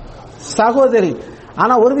சகோதரி.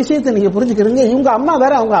 ஆனா ஒரு விஷயத்தை நீங்க புரிஞ்சுக்கிறீங்க, இவங்க அம்மா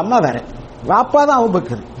வேற அவங்க அம்மா வேற, வாப்பா தான்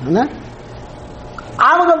அபூபக்கர்.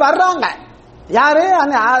 அவங்க வர்றாங்க, யாரு?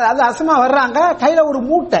 அது அஸ்மா வர்றாங்க, கையில ஒரு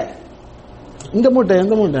மூட்டை, இந்த மூட்டை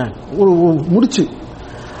எந்த மூட்டை ஒரு முடிச்சு.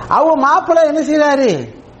 அவங்க மாப்பிள்ளை என்ன செய்யறாரு?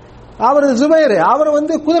 அவர் ஜுபைர், அவர்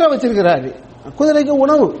குதிரை வச்சிருக்கிறாரு, குதிரைக்கு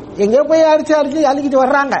உணவு எங்கேயோ போய் அடிச்சு அழுக்கிட்டு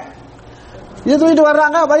வர்றாங்க. இது தூக்கிட்டு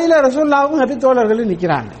வர்றாங்க. வழியில ரசூலுல்லாஹ்வும் நபி தோழர்களும்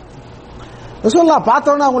நிக்கிறாங்க. ரசூலுல்லாஹ்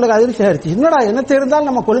பார்த்தோன்னா அவங்களுக்கு அதிர்ச்சி ஆயிடுச்சு. என்னடா என்ன தெரிந்தால்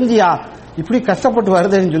நம்ம கொழுந்தியா இப்படி கஷ்டப்பட்டு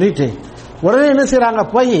வருதுன்னு சொல்லிட்டு உடனே என்ன செய்யறாங்க,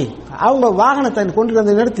 போய் அவங்க வாகனத்தை கொண்டு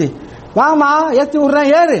வந்து நிறுத்தி, வாமா ஏற்றி விடுறேன்,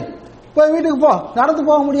 ஏறு, போய் வீட்டுக்கு போ, நடந்து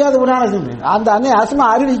போக முடியாது விடாது. அந்த அன்னை அஸ்மா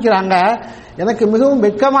அறிவிக்கிறாங்க, எனக்கு மிகவும்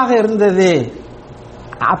வெட்கமாக இருந்தது.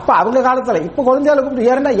 அப்ப அவங்க காலத்துல, இப்ப குழந்தைகளை கூப்பிட்டு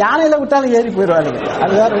ஏறினா யானையில விட்டாலும் ஏறி போயிடுவாங்க.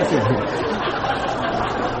 அது வேற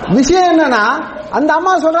விஷயம் என்னன்னா, அந்த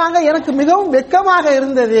அம்மா சொல்றாங்க, எனக்கு மிகவும் வெட்கமாக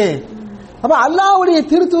இருந்தது. அப்ப அல்லாஹ்வுடைய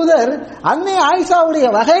திருத்தூதர் அன்னை ஆயிஷாவுடைய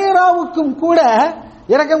வகைராவுக்கும் கூட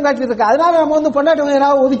இரக்கம் காட்டியிருக்கு. அதனால நம்ம பொண்டாட்டி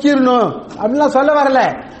வகைராவை ஒதுக்கிடணும் அப்படின்லாம் சொல்ல வரல.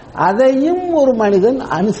 அதையும் ஒரு மனிதன்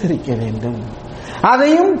அனுசரிக்க வேண்டும்,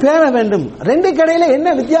 அதையும் பேண வேண்டும். ரெண்டு கடையில என்ன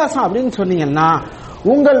வித்தியாசம் அப்படின்னு சொன்னீங்கன்னா,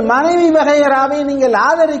 உங்கள் மனைவி வகையராவை நீங்கள்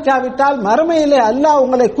ஆதரிக்காவிட்டால் மறுமையிலே அல்லாஹ்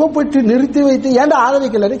உங்களை கூப்பிட்டு நிறுத்தி வைத்து ஏன்டா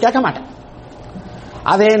ஆதரிக்கலன்னு கேட்க மாட்டேன்.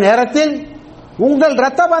 அதே நேரத்தில் உங்கள்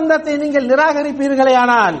இரத்த பந்தத்தை நீங்கள் நிராகரிப்பீர்களே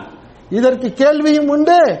ஆனால் இதற்கு கேள்வியும்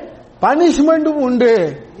உண்டு, பனிஷ்மெண்டும் உண்டு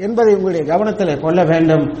என்பதை உங்களுடைய கவனத்தில் கொள்ள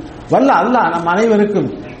வேண்டும். வல்ல அல்லாஹ் நம் அனைவருக்கும்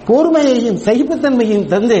பொறுமையையும் சகிப்புத்தன்மையும்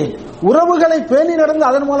தந்து உறவுகளை பேணி நடந்து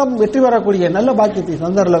அதன் மூலம் வெற்றி பெறக்கூடிய நல்ல பாக்கியத்தை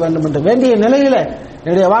தந்தரல வேண்டும் என்று வேண்டிய நிலையில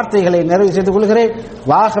என்னுடைய வார்த்தைகளை நிறைவு செய்து கொள்கிறேன்.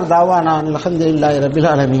 வாஹிர் தாவானா அல்ஹம்துலில்லாஹி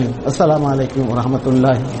ரப்பில் ஆலமீன். அஸ்ஸலாமு அலைக்கும்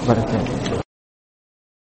வரஹ்மத்துல்லாஹி வபரகாத்துஹு.